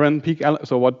 so iron peak,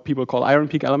 so what people call iron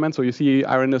peak elements. So you see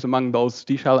iron is among those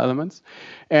D shell elements,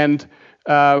 and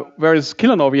whereas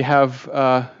kilonovae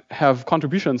have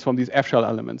contributions from these F shell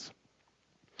elements.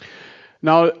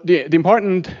 Now, the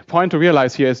important point to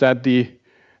realize here is that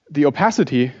the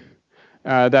opacity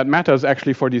that matters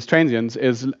actually for these transients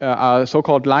is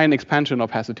so-called line expansion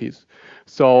opacities.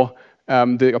 So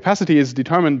the opacity is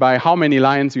determined by how many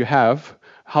lines you have,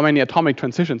 how many atomic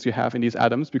transitions you have in these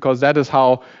atoms, because that is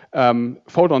how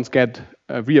photons get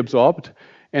reabsorbed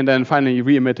and then finally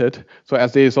re-emitted. So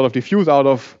as they sort of diffuse out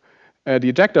of the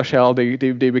ejector shell, they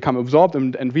become absorbed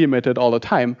and re-emitted all the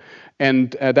time.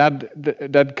 And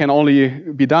that can only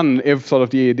be done if sort of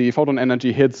the photon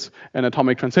energy hits an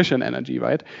atomic transition energy,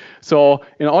 right? So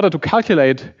in order to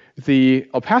calculate the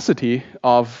opacity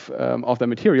of the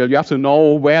material, you have to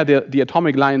know where the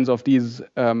atomic lines of these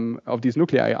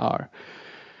nuclei are.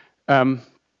 So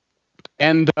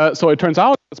it turns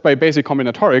out, it's by basic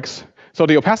combinatorics, So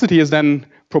the opacity is then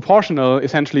proportional,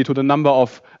 essentially, to the number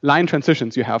of line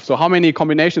transitions you have. So how many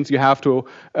combinations you have to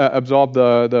absorb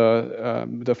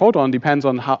the photon depends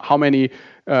on how many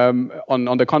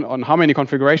on how many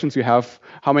configurations you have,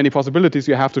 how many possibilities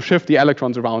you have to shift the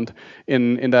electrons around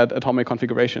in that atomic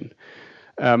configuration.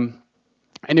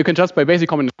 And you can just by basic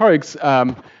combinatorics,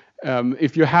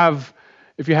 if you have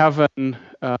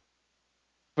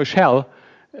a shell,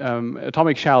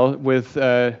 atomic shell with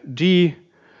G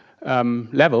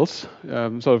levels,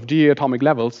 sort of G atomic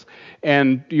levels,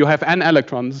 and you have n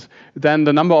electrons, then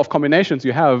the number of combinations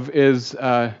you have is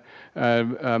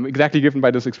exactly given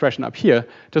by this expression up here,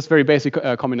 just very basic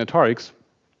combinatorics.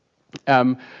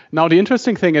 Now the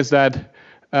interesting thing is that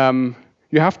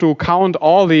you have to count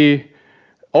all the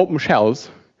open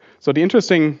shells. So the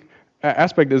interesting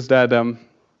aspect is that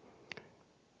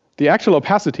the actual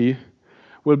opacity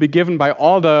will be given by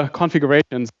all the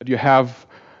configurations that you have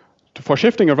for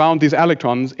shifting around these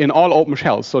electrons in all open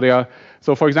shells. So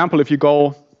for example, if you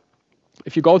go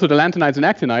to the lanthanides and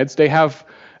actinides, they have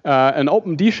an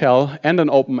open D shell and an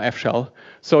open F shell.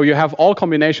 So you have all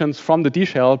combinations from the D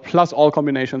shell plus all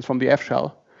combinations from the F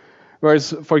shell.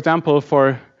 Whereas, for example,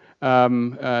 for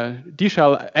D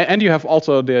shell, and you have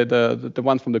also the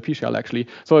ones from the P shell, actually.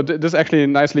 So this is actually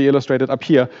nicely illustrated up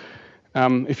here.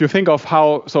 If you think of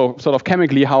how, so sort of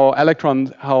chemically, how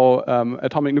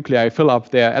atomic nuclei fill up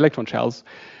their electron shells,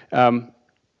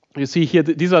 you see here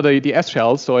these are the S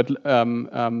shells. So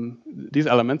these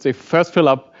elements, they first fill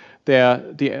up the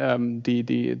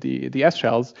S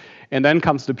shells, and then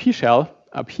comes the P shell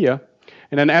up here,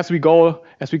 and then as we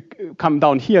come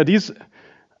down here, these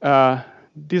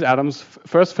atoms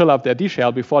first fill up their D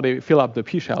shell before they fill up the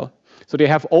P shell. So they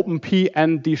have open P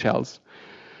and D shells.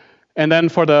 And then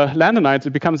for the lanthanides,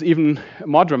 it becomes even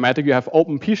more dramatic. You have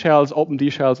open P shells, open D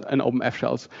shells, and open F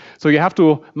shells. So you have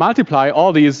to multiply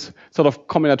all these sort of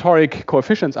combinatoric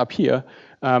coefficients up here,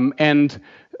 and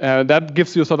that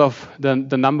gives you sort of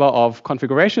the number of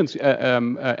configurations,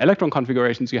 electron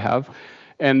configurations you have.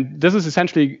 And this is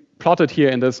essentially plotted here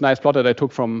in this nice plot that I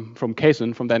took from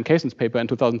Kaysen, from Dan Kaysen's paper in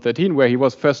 2013, where he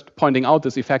was first pointing out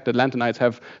this effect that lanthanides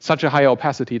have such a higher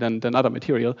opacity than other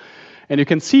material. And you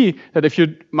can see that if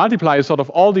you multiply sort of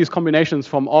all these combinations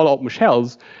from all open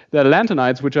shells, the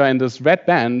lanthanides, which are in this red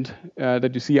band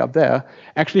that you see up there,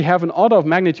 actually have an order of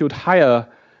magnitude higher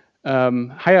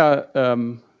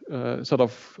sort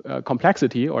of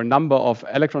complexity or number of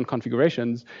electron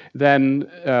configurations than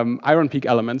iron peak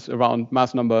elements around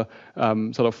mass number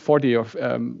sort of 40 or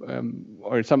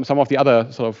some of the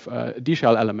other sort of D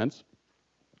shell elements.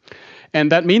 And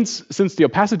that means, since the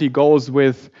opacity goes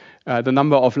with the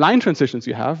number of line transitions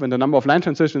you have, and the number of line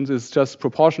transitions is just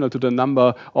proportional to the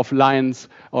number of lines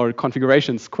or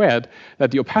configurations squared,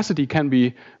 that the opacity can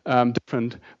be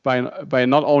different by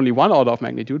not only one order of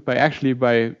magnitude, but actually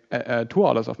by 2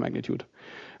 orders of magnitude.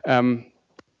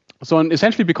 So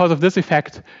essentially, because of this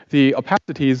effect, the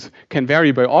opacities can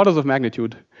vary by orders of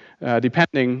magnitude,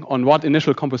 depending on what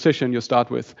initial composition you start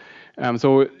with.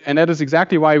 And that is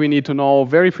exactly why we need to know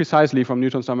very precisely from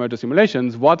neutron star merger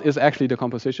simulations what is actually the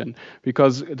composition,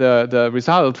 because the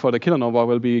result for the kilonova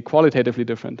will be qualitatively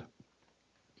different.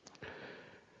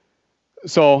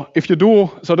 So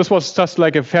this was just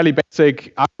like a fairly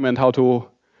basic argument how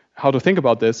to think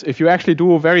about this. If you actually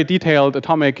do very detailed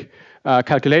atomic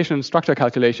calculations, structure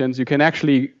calculations, you can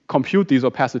actually compute these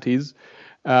opacities.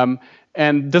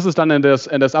 And this is done in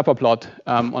this upper plot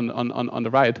on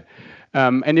the right.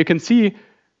 And you can see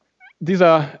these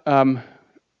are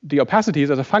the opacities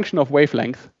as a function of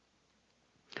wavelength.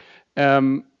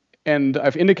 And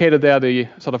I've indicated there the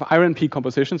sort of iron peak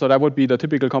composition. So that would be the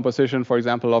typical composition, for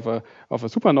example, of a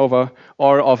supernova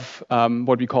or of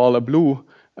what we call a blue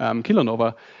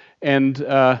kilonova. And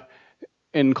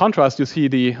in contrast, you see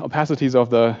the opacities of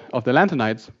the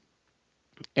lanthanides.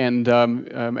 And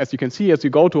as you can see, as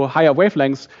you go to higher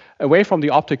wavelengths away from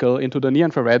the optical into the near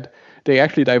infrared, they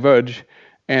actually diverge.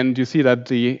 And you see that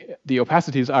the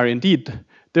opacities are indeed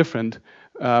different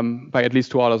by at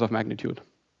least 2 orders of magnitude.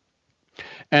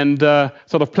 And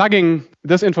sort of plugging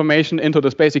this information into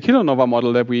this basic kilonova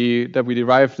model that we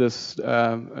derived this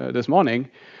morning,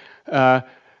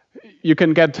 you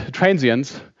can get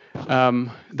transients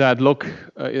that look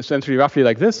essentially roughly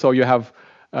like this. So you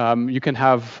can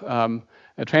have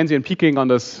a transient peaking on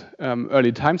this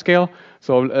early time scale.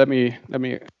 So let me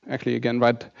actually again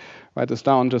write this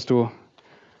down just to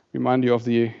remind you of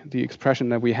the expression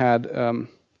that we had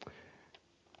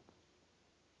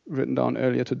written down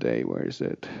earlier today. Where is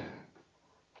it?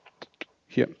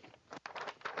 Here.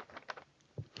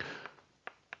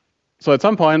 So at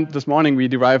some point this morning we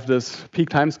derived this peak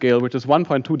time scale, which is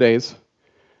 1.2 days.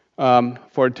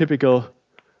 for typical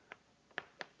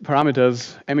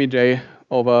parameters MEJ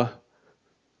over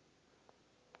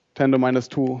 10 to the minus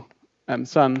 2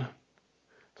 sun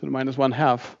to the minus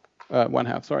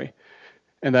 1/2, sorry.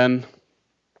 And then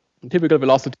typical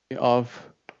velocity of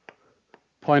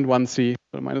 0.1 c to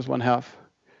the minus 1/2.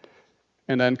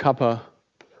 And then kappa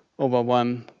over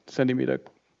 1 centimeter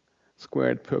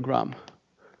squared per gram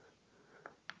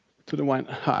to the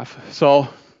 1/2. So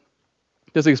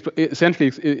this essentially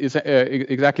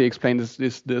exactly explains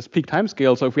this peak time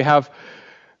scale. So if we have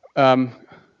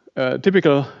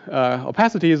typical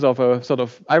opacities of a sort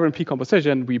of iron peak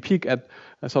composition, we peak at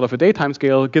a sort of a daytime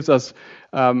scale, gives us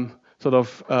sort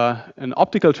of an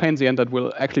optical transient that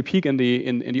will actually peak in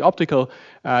the optical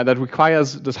that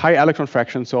requires this high electron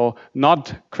fraction, so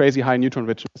not crazy high neutron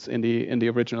richness in the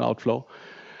original outflow.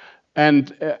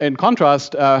 And in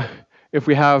contrast, if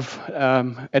we have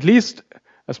at least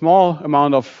a small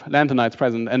amount of lanthanides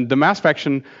present, and the mass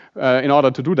fraction in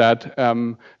order to do that,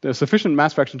 the sufficient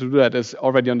mass fraction to do that is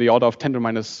already on the order of 10 to the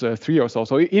minus 3 or so.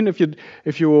 So even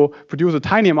if you produce a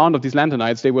tiny amount of these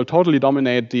lanthanides, they will totally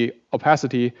dominate the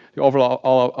opacity, the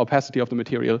overall opacity of the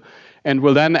material, and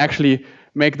will then actually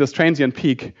make this transient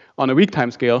peak on a weak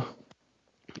time scale.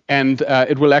 And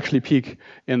it will actually peak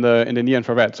in the near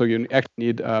infrared. So you actually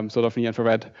need sort of near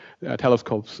infrared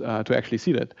telescopes to actually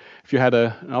see that. If you had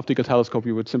an optical telescope,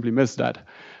 you would simply miss that.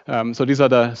 So these are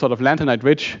the sort of lanthanide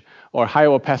rich or high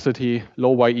opacity,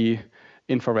 low YE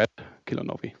infrared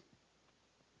kilonovae.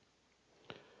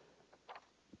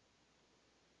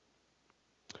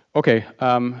 Okay,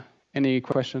 any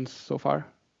questions so far?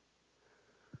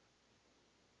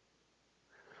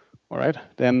 All right,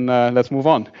 then let's move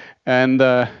on, and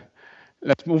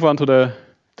let's move on to the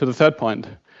third point,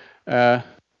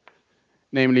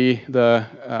 namely the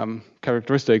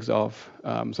characteristics of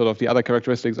sort of the other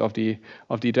characteristics of the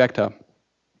ejector.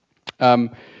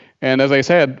 And as I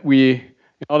said, in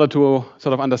order to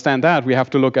sort of understand that, we have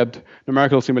to look at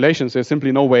numerical simulations. There's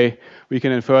simply no way we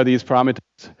can infer these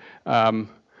parameters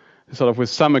sort of with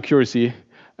some accuracy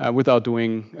without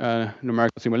doing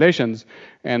numerical simulations.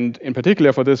 And in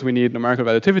particular for this, we need numerical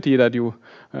relativity that you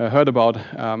heard about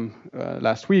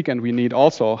last week, and we need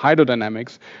also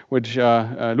hydrodynamics, which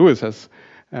Louis has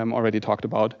already talked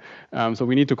about. So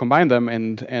we need to combine them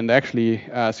and actually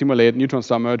simulate neutron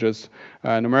star mergers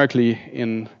numerically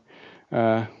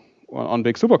on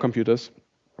big supercomputers.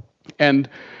 And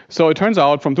so it turns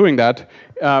out from doing that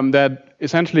that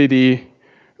essentially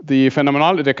the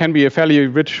phenomenology, there can be a fairly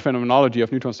rich phenomenology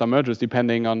of neutron star mergers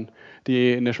depending on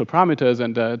the initial parameters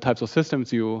and the types of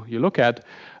systems you look at.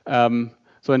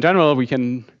 So in general, we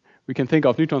can think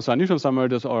of neutron star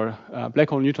mergers or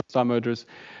black hole neutron star mergers.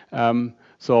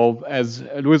 So as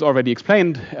Louis already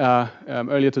explained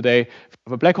earlier today, if you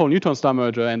have a black hole neutron star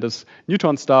merger and this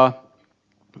neutron star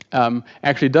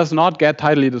actually does not get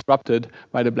tidally disrupted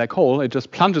by the black hole, it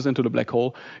just plunges into the black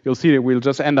hole, you'll see that we'll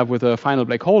just end up with a final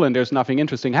black hole, and there's nothing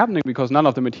interesting happening because none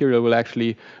of the material will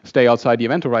actually stay outside the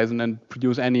event horizon and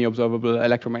produce any observable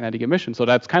electromagnetic emission. So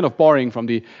that's kind of boring from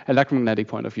the electromagnetic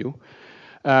point of view.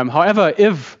 However,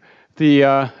 if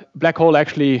the black hole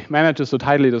actually manages to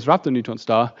tidally disrupt the neutron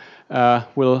star,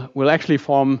 will actually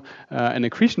form an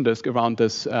accretion disk around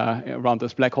this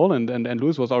black hole, and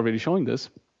Louis was already showing this.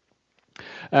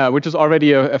 Which is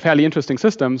already a fairly interesting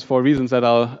system for reasons that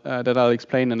I'll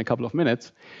explain in a couple of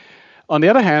minutes. On the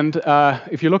other hand,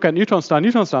 if you look at neutron star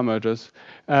mergers,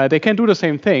 they can do the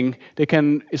same thing. They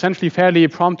can essentially fairly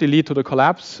promptly lead to the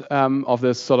collapse of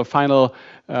this sort of final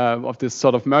of this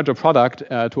sort of merger product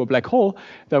to a black hole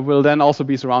that will then also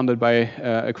be surrounded by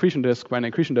an accretion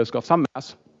disk of some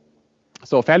mass.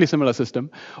 So a fairly similar system.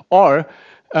 Or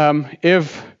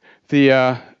if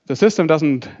the system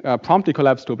doesn't promptly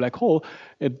collapse to a black hole,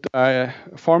 it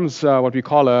forms what we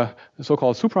call a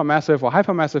so-called supramassive or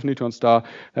hypermassive neutron star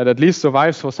that at least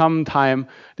survives for some time,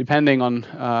 depending on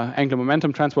angular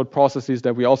momentum transport processes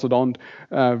that we also don't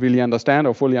really understand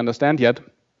or fully understand yet.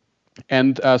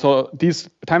 And so these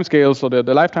timescales, so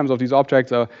the lifetimes of these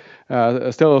objects are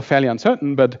still fairly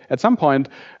uncertain, but at some point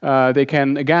they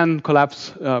can again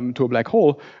collapse to a black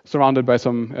hole surrounded by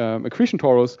some accretion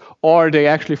torus, or they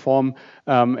actually form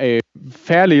a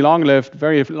fairly long-lived,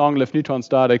 very long-lived neutron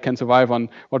star that can survive on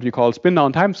what we call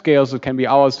spin-down timescales. It can be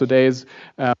hours to days,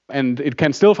 and it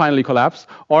can still finally collapse,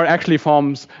 or actually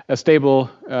forms a stable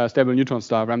neutron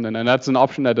star remnant. And that's an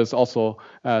option that is also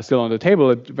still on the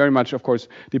table. It very much, of course,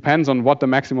 depends on what the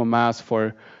maximum mass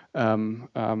for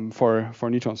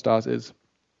neutron stars is.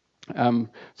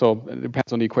 So it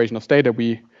depends on the equation of state that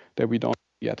we don't know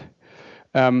yet.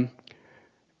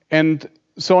 And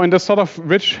so in this sort of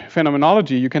rich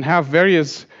phenomenology, you can have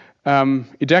various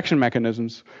ejection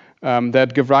mechanisms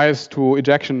that give rise to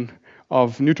ejection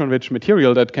of neutron-rich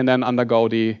material that can then undergo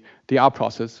the R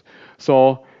process.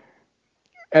 So,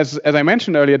 as I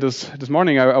mentioned earlier this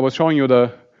morning, I was showing you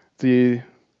the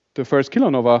first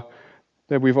kilonova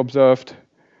that we've observed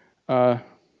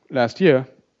last year,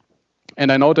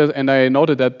 and I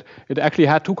noted that it actually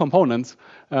had two components,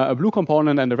 a blue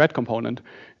component and a red component,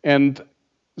 and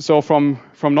so from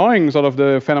knowing sort of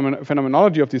the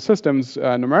phenomenology of these systems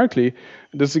numerically,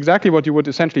 this is exactly what you would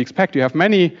essentially expect. You have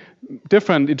many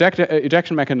different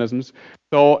ejection mechanisms,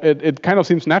 so it kind of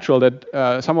seems natural that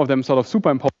some of them sort of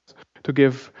superimpose to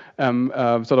give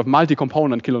sort of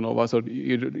multi-component kilonova. So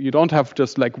you don't have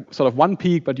just like sort of one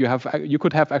peak, but you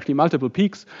could have actually multiple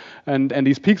peaks, and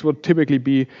these peaks would typically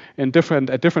be at different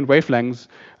wavelengths,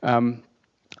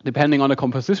 depending on the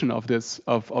composition of this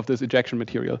ejection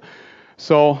material.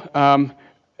 So,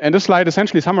 and this slide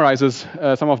essentially summarizes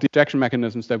some of the ejection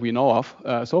mechanisms that we know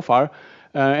of so far,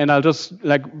 and I'll just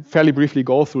like fairly briefly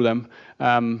go through them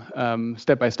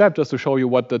step by step, just to show you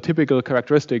what the typical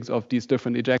characteristics of these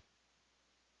different ejections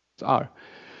are.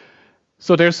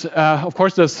 So there's, of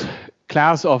course, this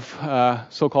class of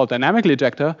so-called dynamical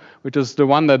ejector, which is the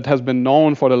one that has been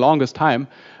known for the longest time,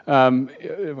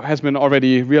 has been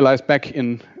already realized back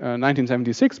in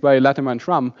 1976 by Latimer and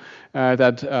Schramm,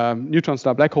 that neutron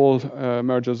star black hole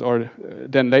mergers, or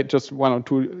then late, just 1 or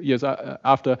 2 years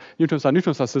after, neutron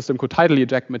star system could tidally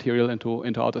eject material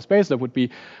into outer space that would be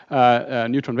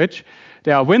neutron rich.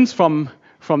 There are winds from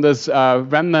this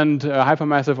remnant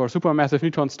hypermassive or supermassive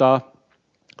neutron star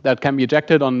that can be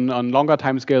ejected on longer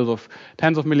time scales of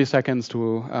tens of milliseconds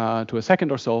to a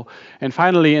second or so. And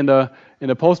finally, in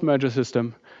the post-merger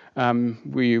system,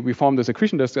 we formed this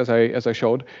accretion disk, as I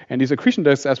showed. And these accretion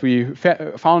disks, as we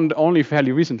found only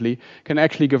fairly recently, can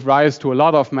actually give rise to a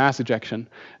lot of mass ejection.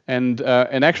 And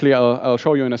actually, I'll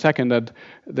show you in a second that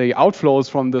the outflows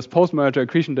from this post-merger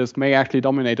accretion disk may actually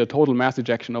dominate the total mass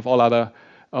ejection of all other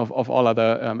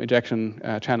ejection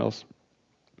channels.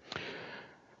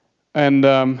 And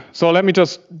so let me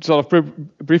just sort of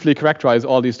briefly characterize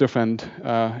all these different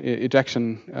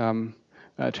ejection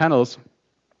channels.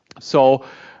 So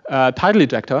tidal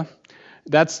ejector,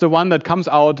 that's the one that comes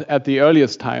out at the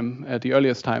earliest time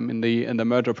in the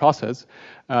merger process.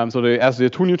 As the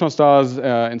two neutron stars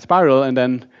in spiral, and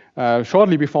then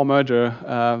shortly before merger,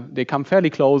 they come fairly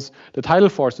close. The tidal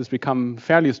forces become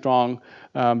fairly strong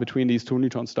between these two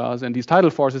neutron stars, and these tidal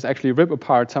forces actually rip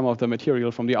apart some of the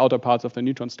material from the outer parts of the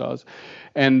neutron stars,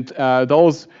 and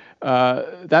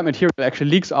that material actually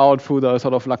leaks out through the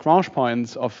sort of Lagrange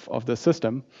points of the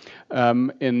system,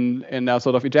 and are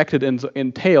sort of ejected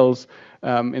in tails,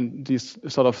 in these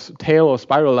sort of tail or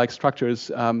spiral-like structures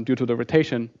due to the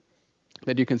rotation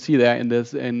that you can see there in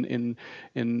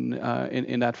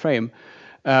that frame.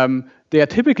 They are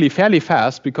typically fairly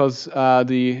fast because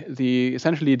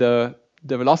essentially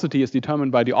the velocity is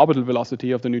determined by the orbital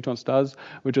velocity of the neutron stars,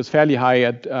 which is fairly high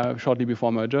at shortly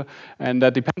before merger, and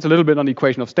that depends a little bit on the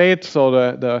equation of state. So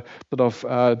the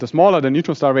smaller the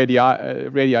neutron star radii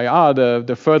are,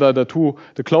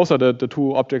 the closer the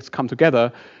two objects come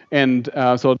together, and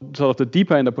so sort of the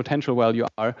deeper in the potential well you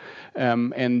are,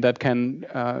 and that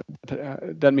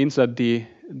means that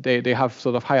they have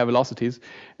sort of higher velocities,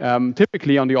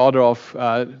 typically on the order of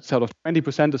sort of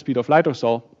 20% the speed of light or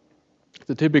so.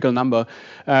 The typical number.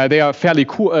 They are fairly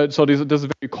cool. So this is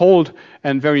very cold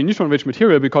and very neutron-rich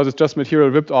material because it's just material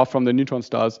ripped off from the neutron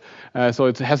stars. So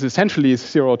it has essentially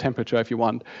zero temperature, if you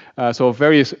want. So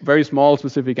very, very small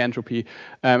specific entropy,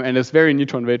 and it's very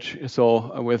neutron-rich.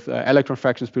 So with electron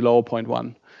fractions below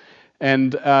 0.1,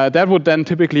 and that would then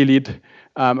typically lead,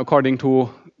 according to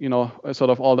sort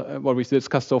of all what we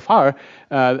discussed so far,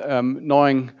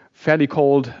 knowing fairly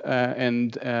cold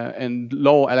and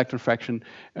low electron fraction,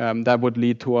 that would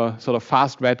lead to a sort of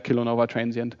fast red kilonova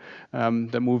transient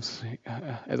that moves,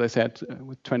 as I said,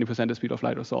 with 20% the speed of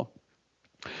light or so.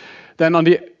 Then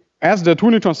as the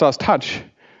two neutron stars touch,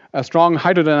 a strong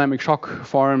hydrodynamic shock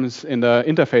forms in the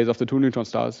interface of the two neutron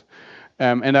stars,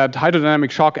 and that hydrodynamic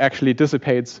shock actually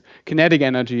dissipates kinetic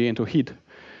energy into heat.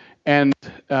 And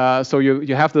so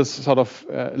you have this sort of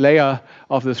layer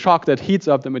of this shock that heats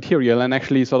up the material and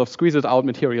actually sort of squeezes out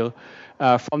material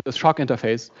from this shock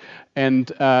interface. And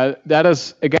that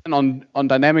is, again, on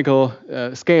dynamical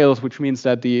scales, which means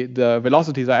that the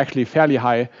velocities are actually fairly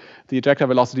high. The ejector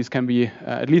velocities can be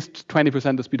at least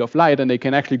 20% the speed of light, and they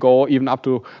can actually go even up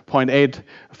to 0.8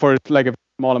 for like a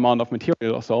small amount of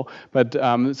material or so. But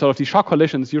sort of the shock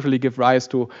collisions usually give rise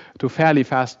to fairly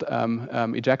fast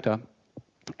ejector.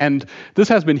 And this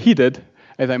has been heated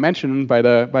as I mentioned, by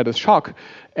the shock,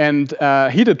 and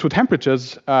heated to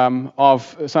temperatures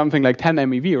of something like 10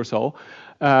 MeV or so,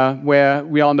 where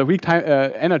we are on the weak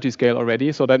energy scale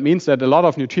already. So that means that a lot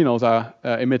of neutrinos are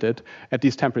emitted at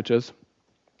these temperatures.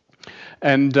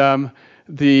 And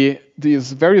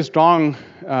these very strong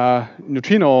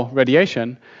neutrino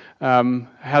radiation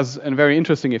has a very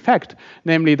interesting effect,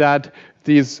 namely that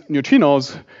these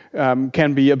neutrinos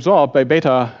can be absorbed by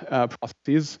beta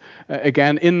processes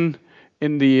again in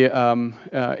the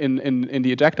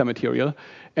ejector material,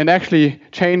 and actually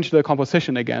change the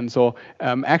composition again. So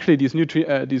actually, these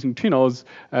neutrinos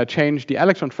change the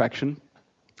electron fraction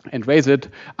and raise it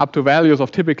up to values of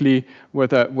typically where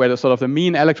the sort of the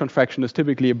mean electron fraction is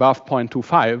typically above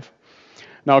 0.25.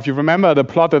 Now, if you remember the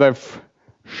plot that I've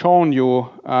shown you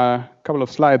a couple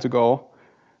of slides ago,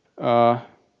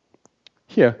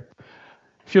 here,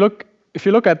 if you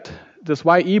look at this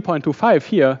YE 0.25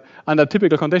 here under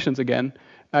typical conditions again,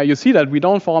 you see that we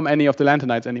don't form any of the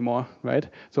lanthanides anymore, right?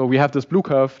 So we have this blue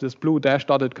curve, this blue dash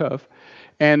dotted curve,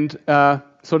 and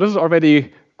so this is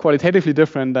already qualitatively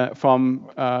different from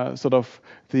sort of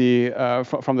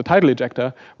from the tidal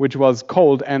ejector, which was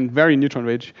cold and very neutron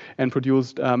rich and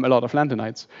produced a lot of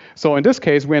lanthanides. So in this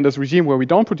case, we're in this regime where we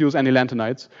don't produce any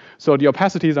lanthanides, so the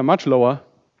opacities are much lower,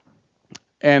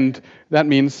 and that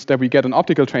means that we get an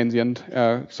optical transient,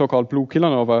 so-called blue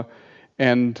kilonova,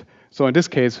 and so in this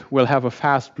case, we'll have a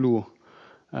fast blue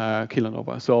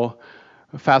kilonova. So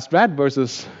fast red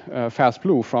versus fast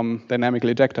blue from dynamical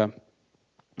ejector.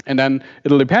 And then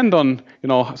it'll depend on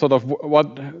sort of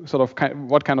what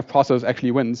kind of process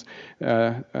actually wins,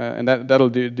 and that'll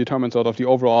determine sort of the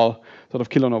overall sort of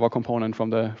kilonova component from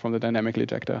the dynamical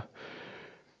ejector.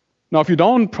 Now, if you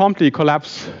don't promptly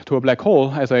collapse to a black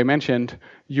hole, as I mentioned,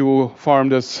 you form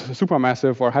this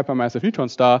supermassive or hypermassive neutron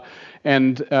star,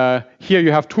 and here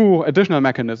you have two additional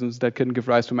mechanisms that can give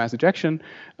rise to mass ejection,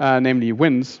 namely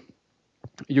winds.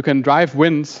 You can drive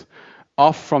winds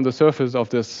off from the surface of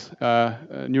this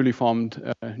newly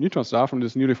formed neutron star, from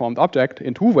this newly formed object,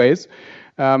 in two ways.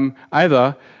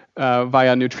 Either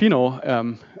via neutrino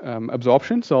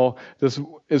absorption, so this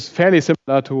is fairly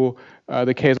similar to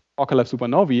the case of core-collapse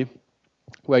supernovae,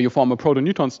 where you form a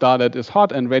protoneutron star that is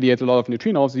hot and radiates a lot of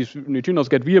neutrinos. These neutrinos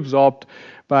get reabsorbed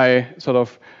by sort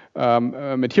of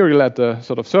material at the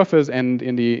sort of surface and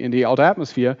in the outer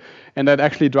atmosphere, and that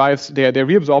actually drives. They're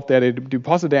reabsorbed there. They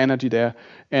deposit their energy there,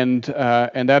 and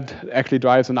that actually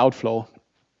drives an outflow.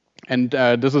 And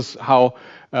this is how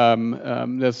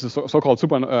there's a so-called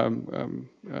super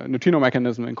neutrino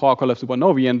mechanism in core-collapse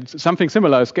supernovae, and something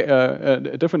similar,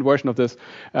 a different version of this,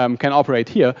 can operate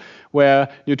here, where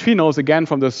neutrinos, again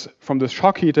from this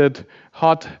shock-heated,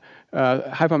 hot,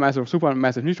 hypermassive,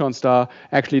 supermassive neutron star,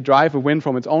 actually drive a wind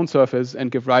from its own surface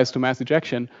and give rise to mass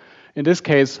ejection. In this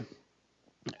case,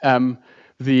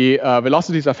 the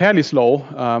velocities are fairly slow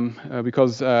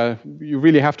because you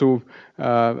really have to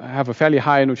have a fairly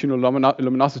high neutrino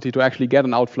luminosity to actually get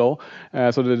an outflow.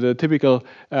 So the typical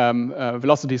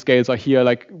velocity scales are here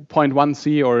like 0.1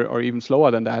 C or even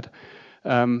slower than that.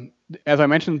 As I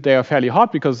mentioned, they are fairly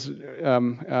hot because they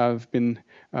are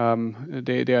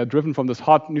driven from this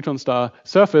hot neutron star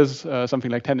surface, something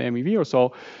like 10 MeV or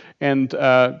so. And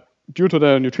due to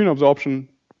the neutrino absorption,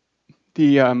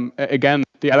 again,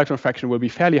 the electron fraction will be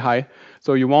fairly high,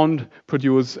 so you won't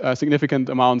produce significant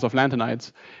amounts of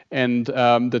lanthanides. And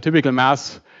the typical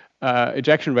mass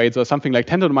ejection rates are something like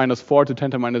 10 to the minus 4 to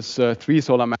 10 to the minus 3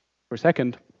 solar mass per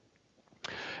second.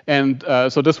 And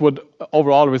so this would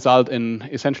overall result in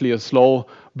essentially a slow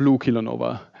blue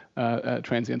kilonova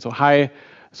transient.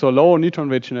 So low neutron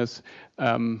richness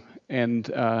and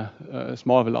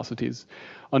small velocities.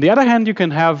 On the other hand, you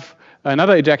can have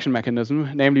another ejection mechanism,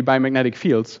 namely by magnetic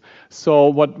fields. So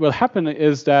what will happen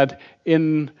is that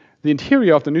in the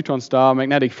interior of the neutron star,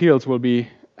 magnetic fields will be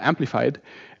amplified,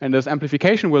 and this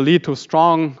amplification will lead to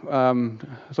strong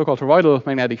so-called toroidal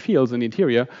magnetic fields in the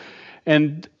interior.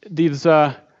 And these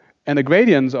and the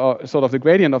gradients, or sort of the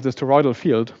gradient of this toroidal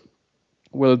field,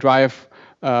 will drive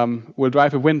a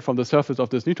wind from the surface of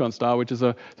this neutron star, which is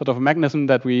a sort of a mechanism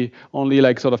that we only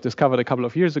sort of discovered a couple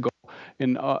of years ago,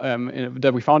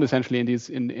 that we found essentially in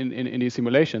these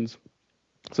simulations.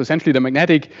 So essentially, the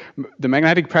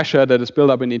magnetic pressure that is built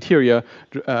up in the interior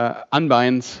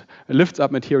lifts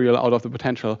up material out of the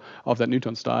potential of that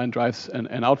neutron star and drives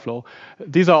an outflow.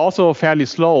 These are also fairly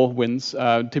slow winds,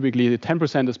 typically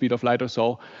 10% the speed of light or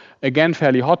so. Again,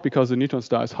 fairly hot because the neutron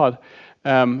star is hot.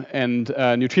 And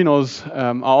neutrinos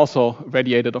are also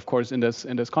radiated, of course, in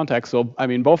this context. So, I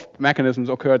mean, both mechanisms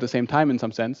occur at the same time in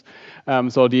some sense.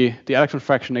 So the electron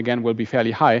fraction, again, will be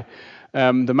fairly high.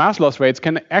 the mass loss rates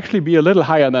can actually be a little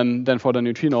higher than for the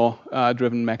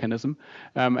neutrino-driven mechanism.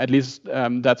 At least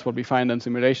that's what we find in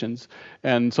simulations.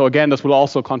 And so again, this will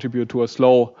also contribute to a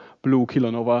slow blue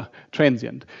kilonova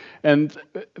transient. And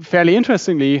fairly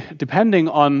interestingly, depending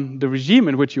on the regime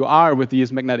in which you are with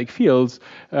these magnetic fields,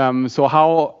 so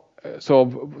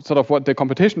sort of what the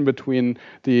competition between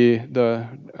the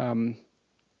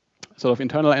sort of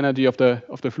internal energy of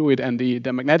the fluid and the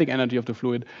magnetic energy of the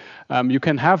fluid, you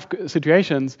can have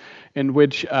situations in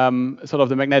which sort of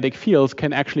the magnetic fields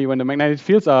can actually, when the magnetic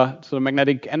fields are, so the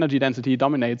magnetic energy density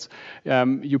dominates,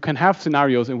 you can have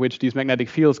scenarios in which these magnetic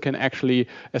fields can actually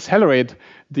accelerate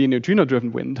the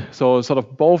neutrino-driven wind. So sort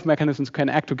of both mechanisms can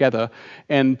act together,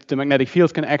 and the magnetic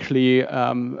fields can actually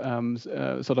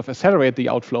sort of accelerate the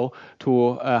outflow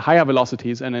to higher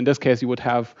velocities. And in this case, you would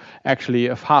have actually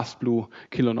a fast blue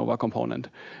kilonova component.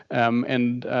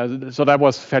 So that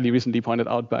was fairly recently pointed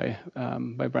out by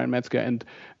Brian Metzger, and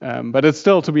but it's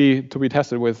still to be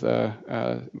tested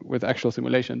with actual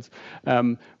simulations.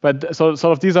 But so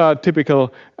sort of these are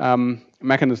typical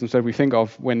mechanisms that we think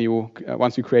of when you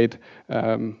once you create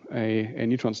a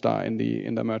neutron star in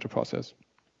the merger process.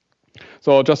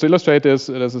 So just to illustrate this,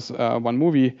 this is one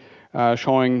movie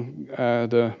showing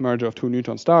the merger of two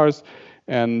neutron stars,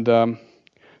 and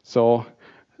so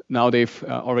now they've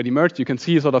already merged. You can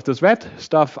see sort of this red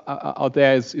stuff out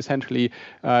there is essentially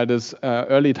this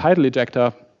early tidal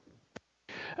ejector,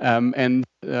 and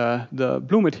the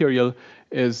blue material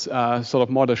is sort of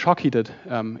more the shock-heated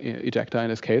ejector in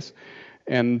this case.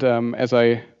 And as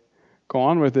I go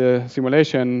on with the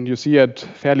simulation, you see at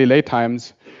fairly late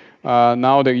times,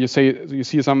 now that you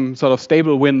see some sort of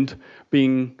stable wind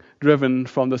being driven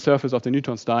from the surface of the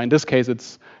neutron star. In this case,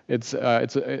 it's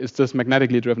this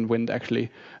magnetically driven wind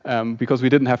actually, because we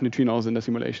didn't have neutrinos in the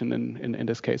simulation in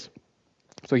this case.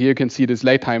 So here you can see this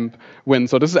late time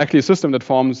wind. So this is actually a system that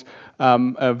forms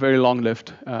a very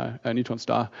long-lived neutron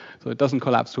star. So it doesn't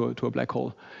collapse to a black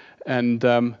hole. And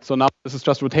so now this is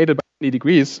just rotated by 90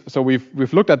 degrees. So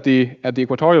we've looked at the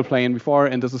equatorial plane before,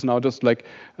 and this is now just like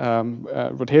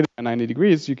rotated by 90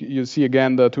 degrees. You see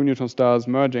again the two neutron stars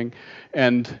merging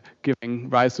and giving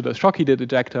rise to the shock-heated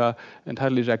ejector and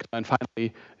tidal ejector, and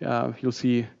finally you'll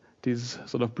see these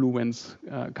sort of blue winds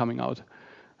coming out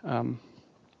from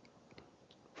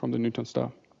the neutron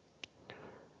star.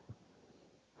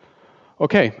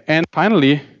 Okay, and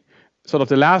finally, sort of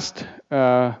the last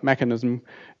mechanism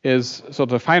is sort of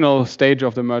the final stage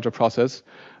of the merger process.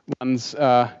 Once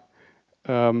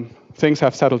things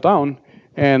have settled down,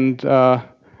 and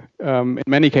in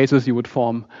many cases you would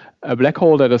form a black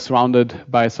hole that is surrounded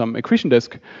by some accretion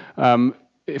disk.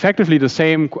 Effectively the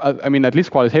same, I mean, at least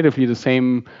qualitatively, the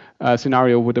same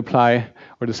scenario would apply,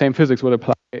 or the same physics would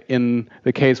apply in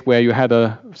the case where you had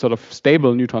a sort of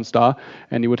stable neutron star,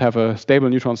 and you would have a stable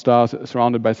neutron star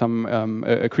surrounded by some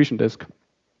accretion disk.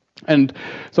 And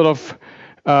sort of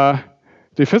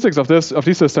the physics of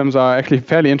these systems are actually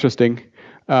fairly interesting.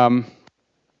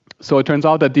 So it turns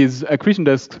out that these accretion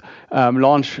disks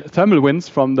launch thermal winds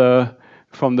from the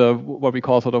what we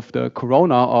call sort of the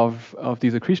corona of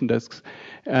these accretion disks,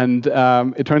 and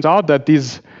it turns out that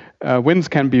these winds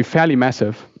can be fairly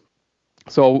massive.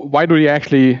 So why do we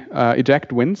actually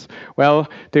eject winds? Well,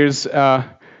 there's an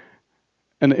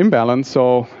imbalance.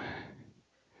 So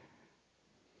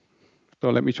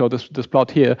let me show this plot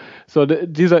here. So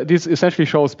these essentially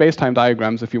show space-time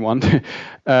diagrams, if you want,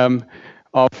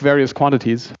 of various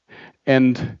quantities.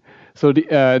 And so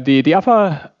the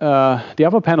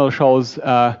upper panel shows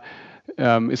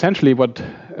essentially what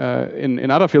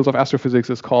in other fields of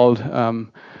astrophysics is called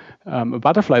a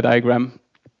butterfly diagram.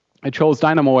 It shows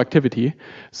dynamo activity.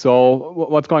 So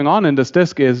what's going on in this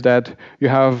disk is that you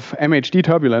have MHD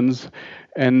turbulence,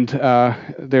 and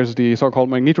there's the so-called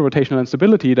magnetorotational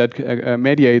instability that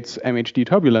mediates MHD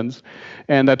turbulence,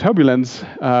 and that turbulence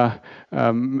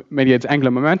mediates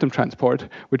angular momentum transport,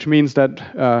 which means that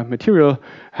material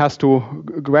has to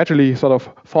gradually sort of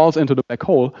falls into the black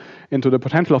hole, into the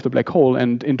potential of the black hole,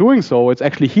 and in doing so, it's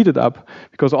actually heated up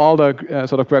because all the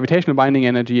sort of gravitational binding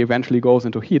energy eventually goes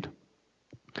into heat.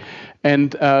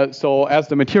 And so as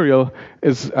the material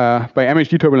is, by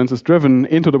MHD turbulence, is driven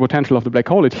into the potential of the black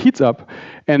hole, it heats up.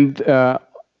 And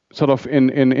sort of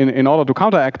in order to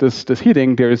counteract this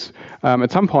heating, there's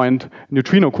at some point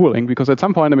neutrino cooling, because at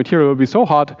some point the material will be so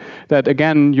hot that,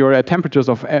 again, you're at temperatures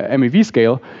of MeV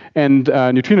scale, and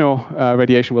neutrino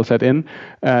radiation will set in,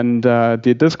 and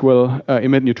the disk will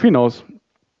emit neutrinos.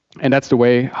 And that's the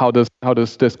way how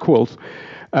this disk cools.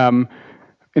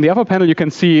 In the upper panel, you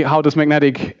can see how this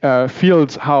magnetic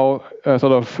field, how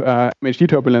sort of MHD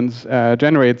turbulence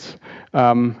generates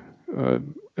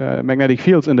magnetic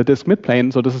fields in the disk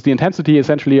midplane. So this is the intensity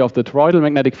essentially of the toroidal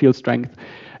magnetic field strength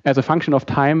as a function of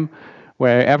time,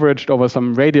 where averaged over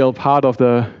some radial part of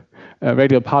the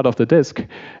disk.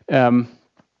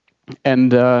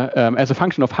 And as a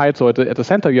function of height, so at the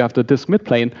center you have the disk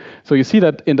midplane. So you see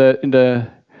that in the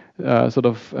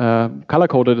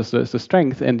color-coded is the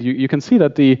strength, and you can see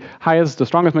that the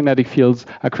strongest magnetic fields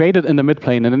are created in the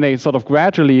midplane, and then they sort of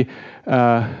gradually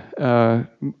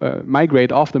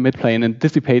migrate off the midplane and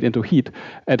dissipate into heat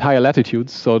at higher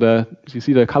latitudes. So you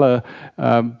see the color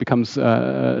becomes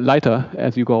lighter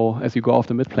as you go off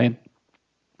the midplane.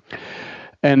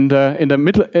 And in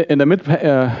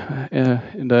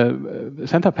the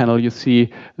center panel, you see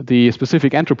the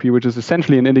specific entropy, which is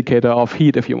essentially an indicator of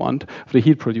heat, if you want, of the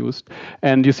heat produced.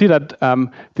 And you see that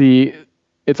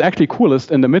it's actually coolest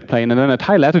in the midplane, and then at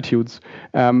high latitudes,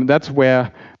 that's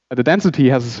where the density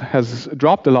has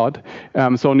dropped a lot,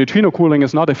 so neutrino cooling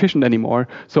is not efficient anymore.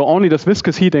 So only this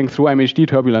viscous heating through MHD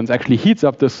turbulence actually heats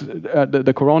up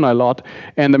the corona a lot,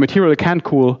 and the material can't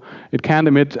cool. It can't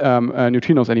emit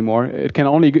neutrinos anymore. It can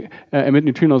only emit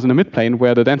neutrinos in the midplane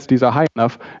where the densities are high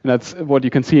enough, and that's what you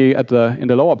can see in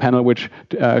the lower panel, which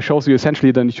shows you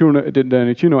essentially the neutrino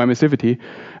emissivity,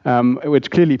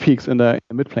 which clearly peaks in the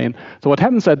midplane. So what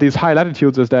happens at these high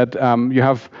latitudes is that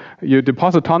you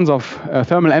deposit tons of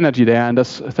thermal energy there, and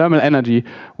this thermal energy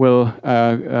will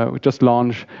just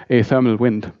launch a thermal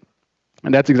wind.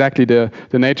 And that's exactly the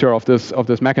nature of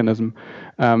this mechanism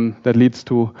that leads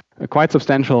to a quite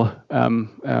substantial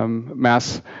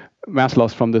mass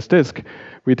loss from this disk.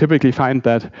 We typically find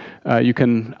that you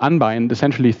can unbind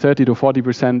essentially 30 to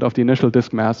 40% of the initial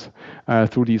disk mass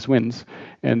through these winds.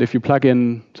 And if you plug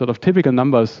in sort of typical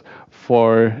numbers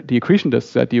for the accretion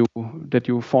disks that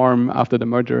you form after the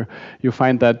merger, you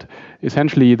find that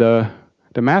essentially the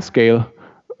mass scale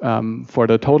for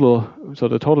the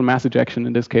total mass ejection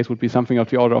in this case would be something of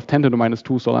the order of 10 to the minus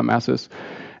 2 solar masses.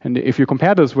 And if you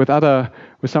compare this with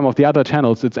some of the other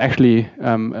channels, it's actually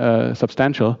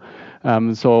substantial.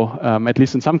 So at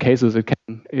least in some cases,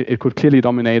 it could clearly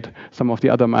dominate some of the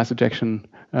other mass ejection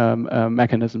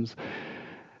mechanisms.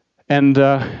 And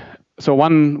so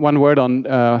one word on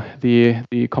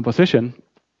the composition.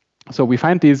 So we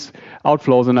find these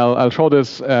outflows, and I'll show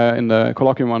this in the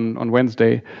colloquium on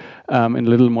Wednesday in a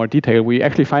little more detail. We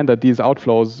actually find that these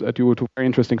outflows, due to very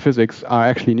interesting physics, are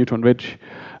actually neutron-rich,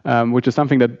 which is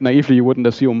something that naively you wouldn't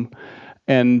assume.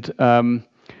 And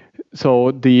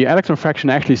so the electron fraction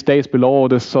actually stays below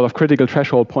this sort of critical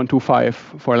threshold 0.25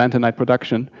 for lanthanide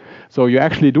production. So you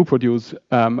actually do produce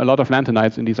a lot of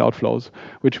lanthanides in these outflows,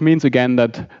 which means again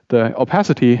that the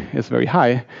opacity is very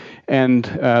high, and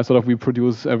we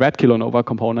produce a red kilonova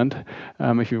component,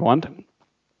 if you want.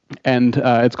 And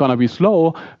it's going to be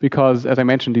slow because, as I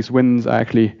mentioned, these winds are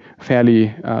actually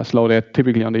fairly slow. They're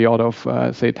typically on the order of,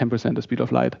 say, 10% the speed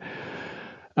of light.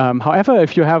 However,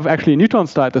 if you have actually a neutron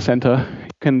star at the center,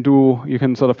 you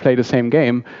can sort of play the same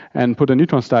game and put a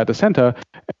neutron star at the center.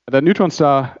 The neutron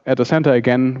star at the center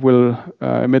again will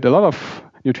emit a lot of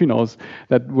neutrinos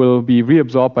that will be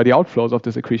reabsorbed by the outflows of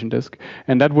this accretion disk,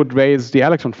 and that would raise the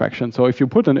electron fraction. So if you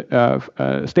put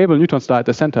a stable neutron star at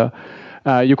the center,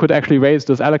 you could actually raise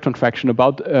this electron fraction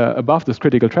above this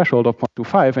critical threshold of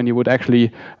 0.25, and you would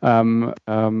actually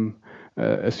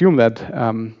assume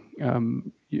that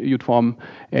you'd form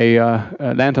a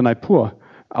lanthanide poor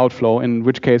outflow, in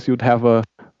which case you'd have a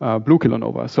blue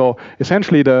kilonova. So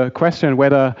essentially the question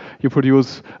whether you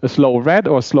produce a slow red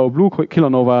or slow blue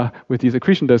kilonova with these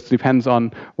accretion disks depends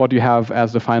on what you have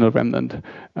as the final remnant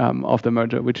of the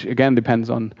merger, which again depends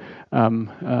on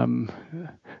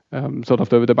sort of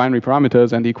the binary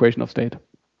parameters and the equation of state.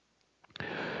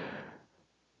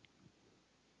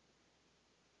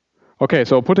 Okay,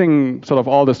 so putting sort of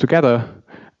all this together,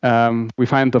 we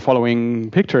find the following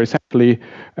picture essentially.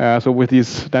 So with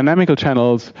these dynamical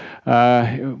channels,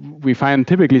 we find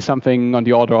typically something on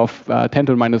the order of 10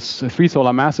 to the minus 3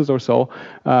 solar masses or so,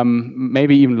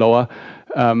 maybe even lower,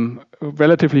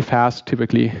 relatively fast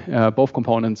typically, both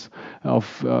components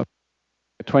of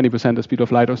 20% the speed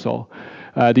of light or so.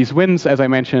 These winds, as I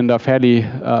mentioned, are fairly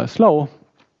slow.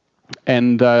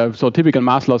 And so typical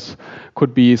mass loss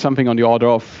could be something on the order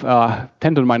of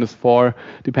 10 to the minus 4,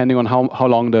 depending on how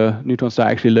long the neutron star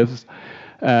actually lives.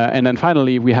 And then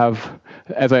finally, we have,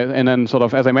 as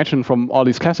I mentioned, from all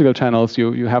these classical channels,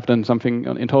 you have then something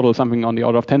in total, something on the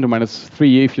order of 10 to minus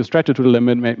 3. If you stretch it to the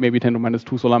limit, maybe 10 to minus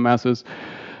 2 solar masses.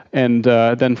 And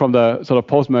then from the sort of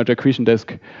post-merge accretion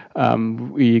disk,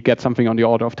 we get something on the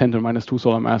order of 10 to the minus 2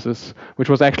 solar masses, which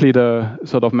was actually the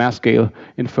sort of mass scale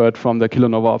inferred from the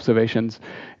kilonova observations.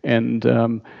 And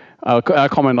I'll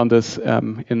comment on this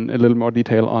in a little more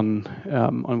detail on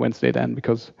Wednesday then,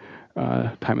 because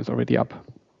time is already up.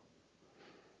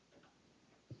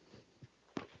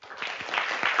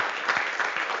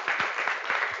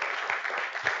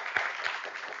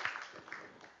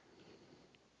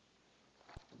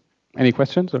 Any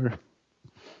questions or?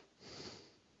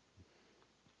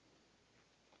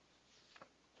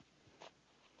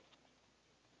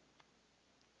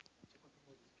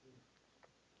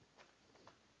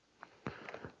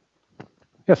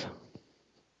 Yes.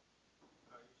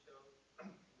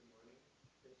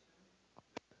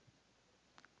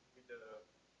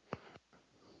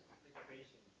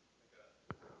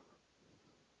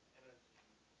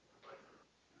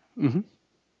 Mm-hmm.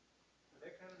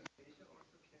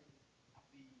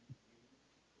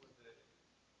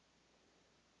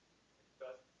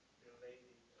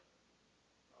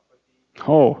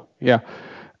 Oh, yeah.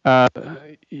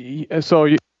 So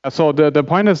the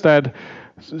point is that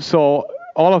so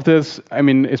all of this, I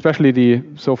mean, especially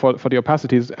for the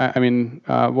opacities, I mean,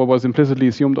 what was implicitly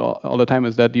assumed all the time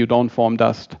is that you don't form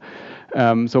dust.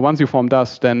 So once you form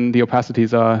dust, then the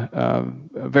opacities are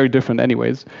very different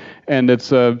anyways. And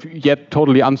it's a yet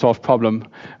totally unsolved problem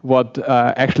what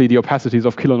actually the opacities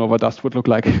of kilonova dust would look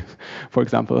like, for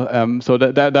example. So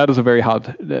that is a very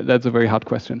hard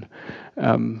question.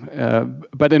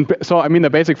 So I mean, the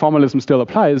basic formalism still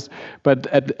applies, but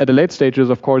at the late stages,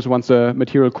 of course, once the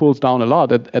material cools down a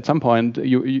lot, at some point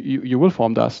you will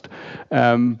form dust.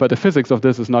 But the physics of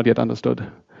this is not yet understood.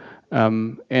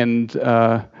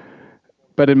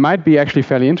 But it might be actually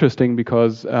fairly interesting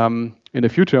because in the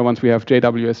future, once we have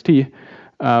JWST,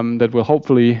 that will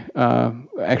hopefully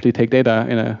actually take data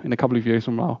in a couple of years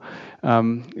from now.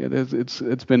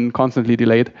 It's been constantly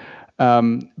delayed,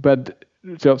 but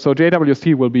so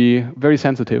JWST will be very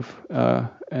sensitive,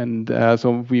 and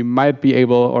so we might be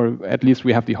able, or at least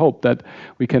we have the hope that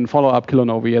we can follow up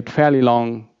kilonovae at fairly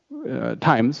long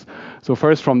times. So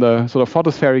first from the sort of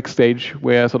photospheric stage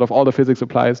where sort of all the physics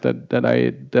applies that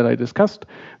I discussed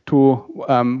to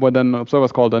what then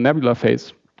observers call the nebular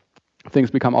phase.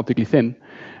 Things become optically thin,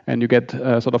 and you get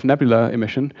sort of nebula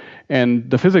emission. And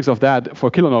the physics of that for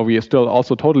kilonovae is still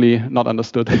also totally not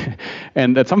understood.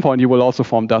 And at some point, you will also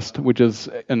form dust, which is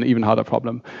an even harder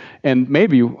problem. And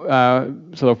maybe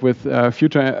sort of with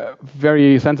future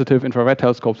very sensitive infrared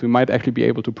telescopes, we might actually be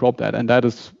able to probe that. And that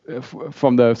is,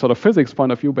 from the sort of physics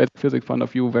point of view, basic physics point of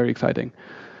view, very exciting.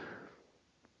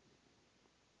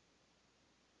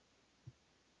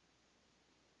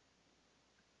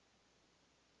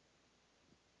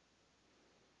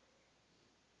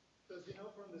 Because, you know,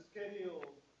 from the schedule,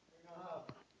 we're going to have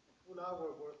a full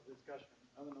hour worth of discussion.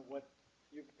 I don't know what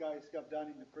you guys have done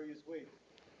in the previous week.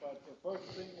 But the first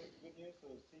thing is good news. So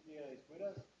Cynthia is with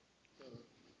us. So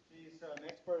she's an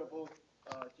expert of both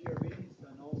GRBs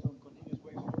and also on continuous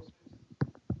wave sources.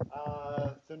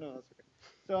 So no, that's okay.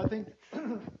 So I think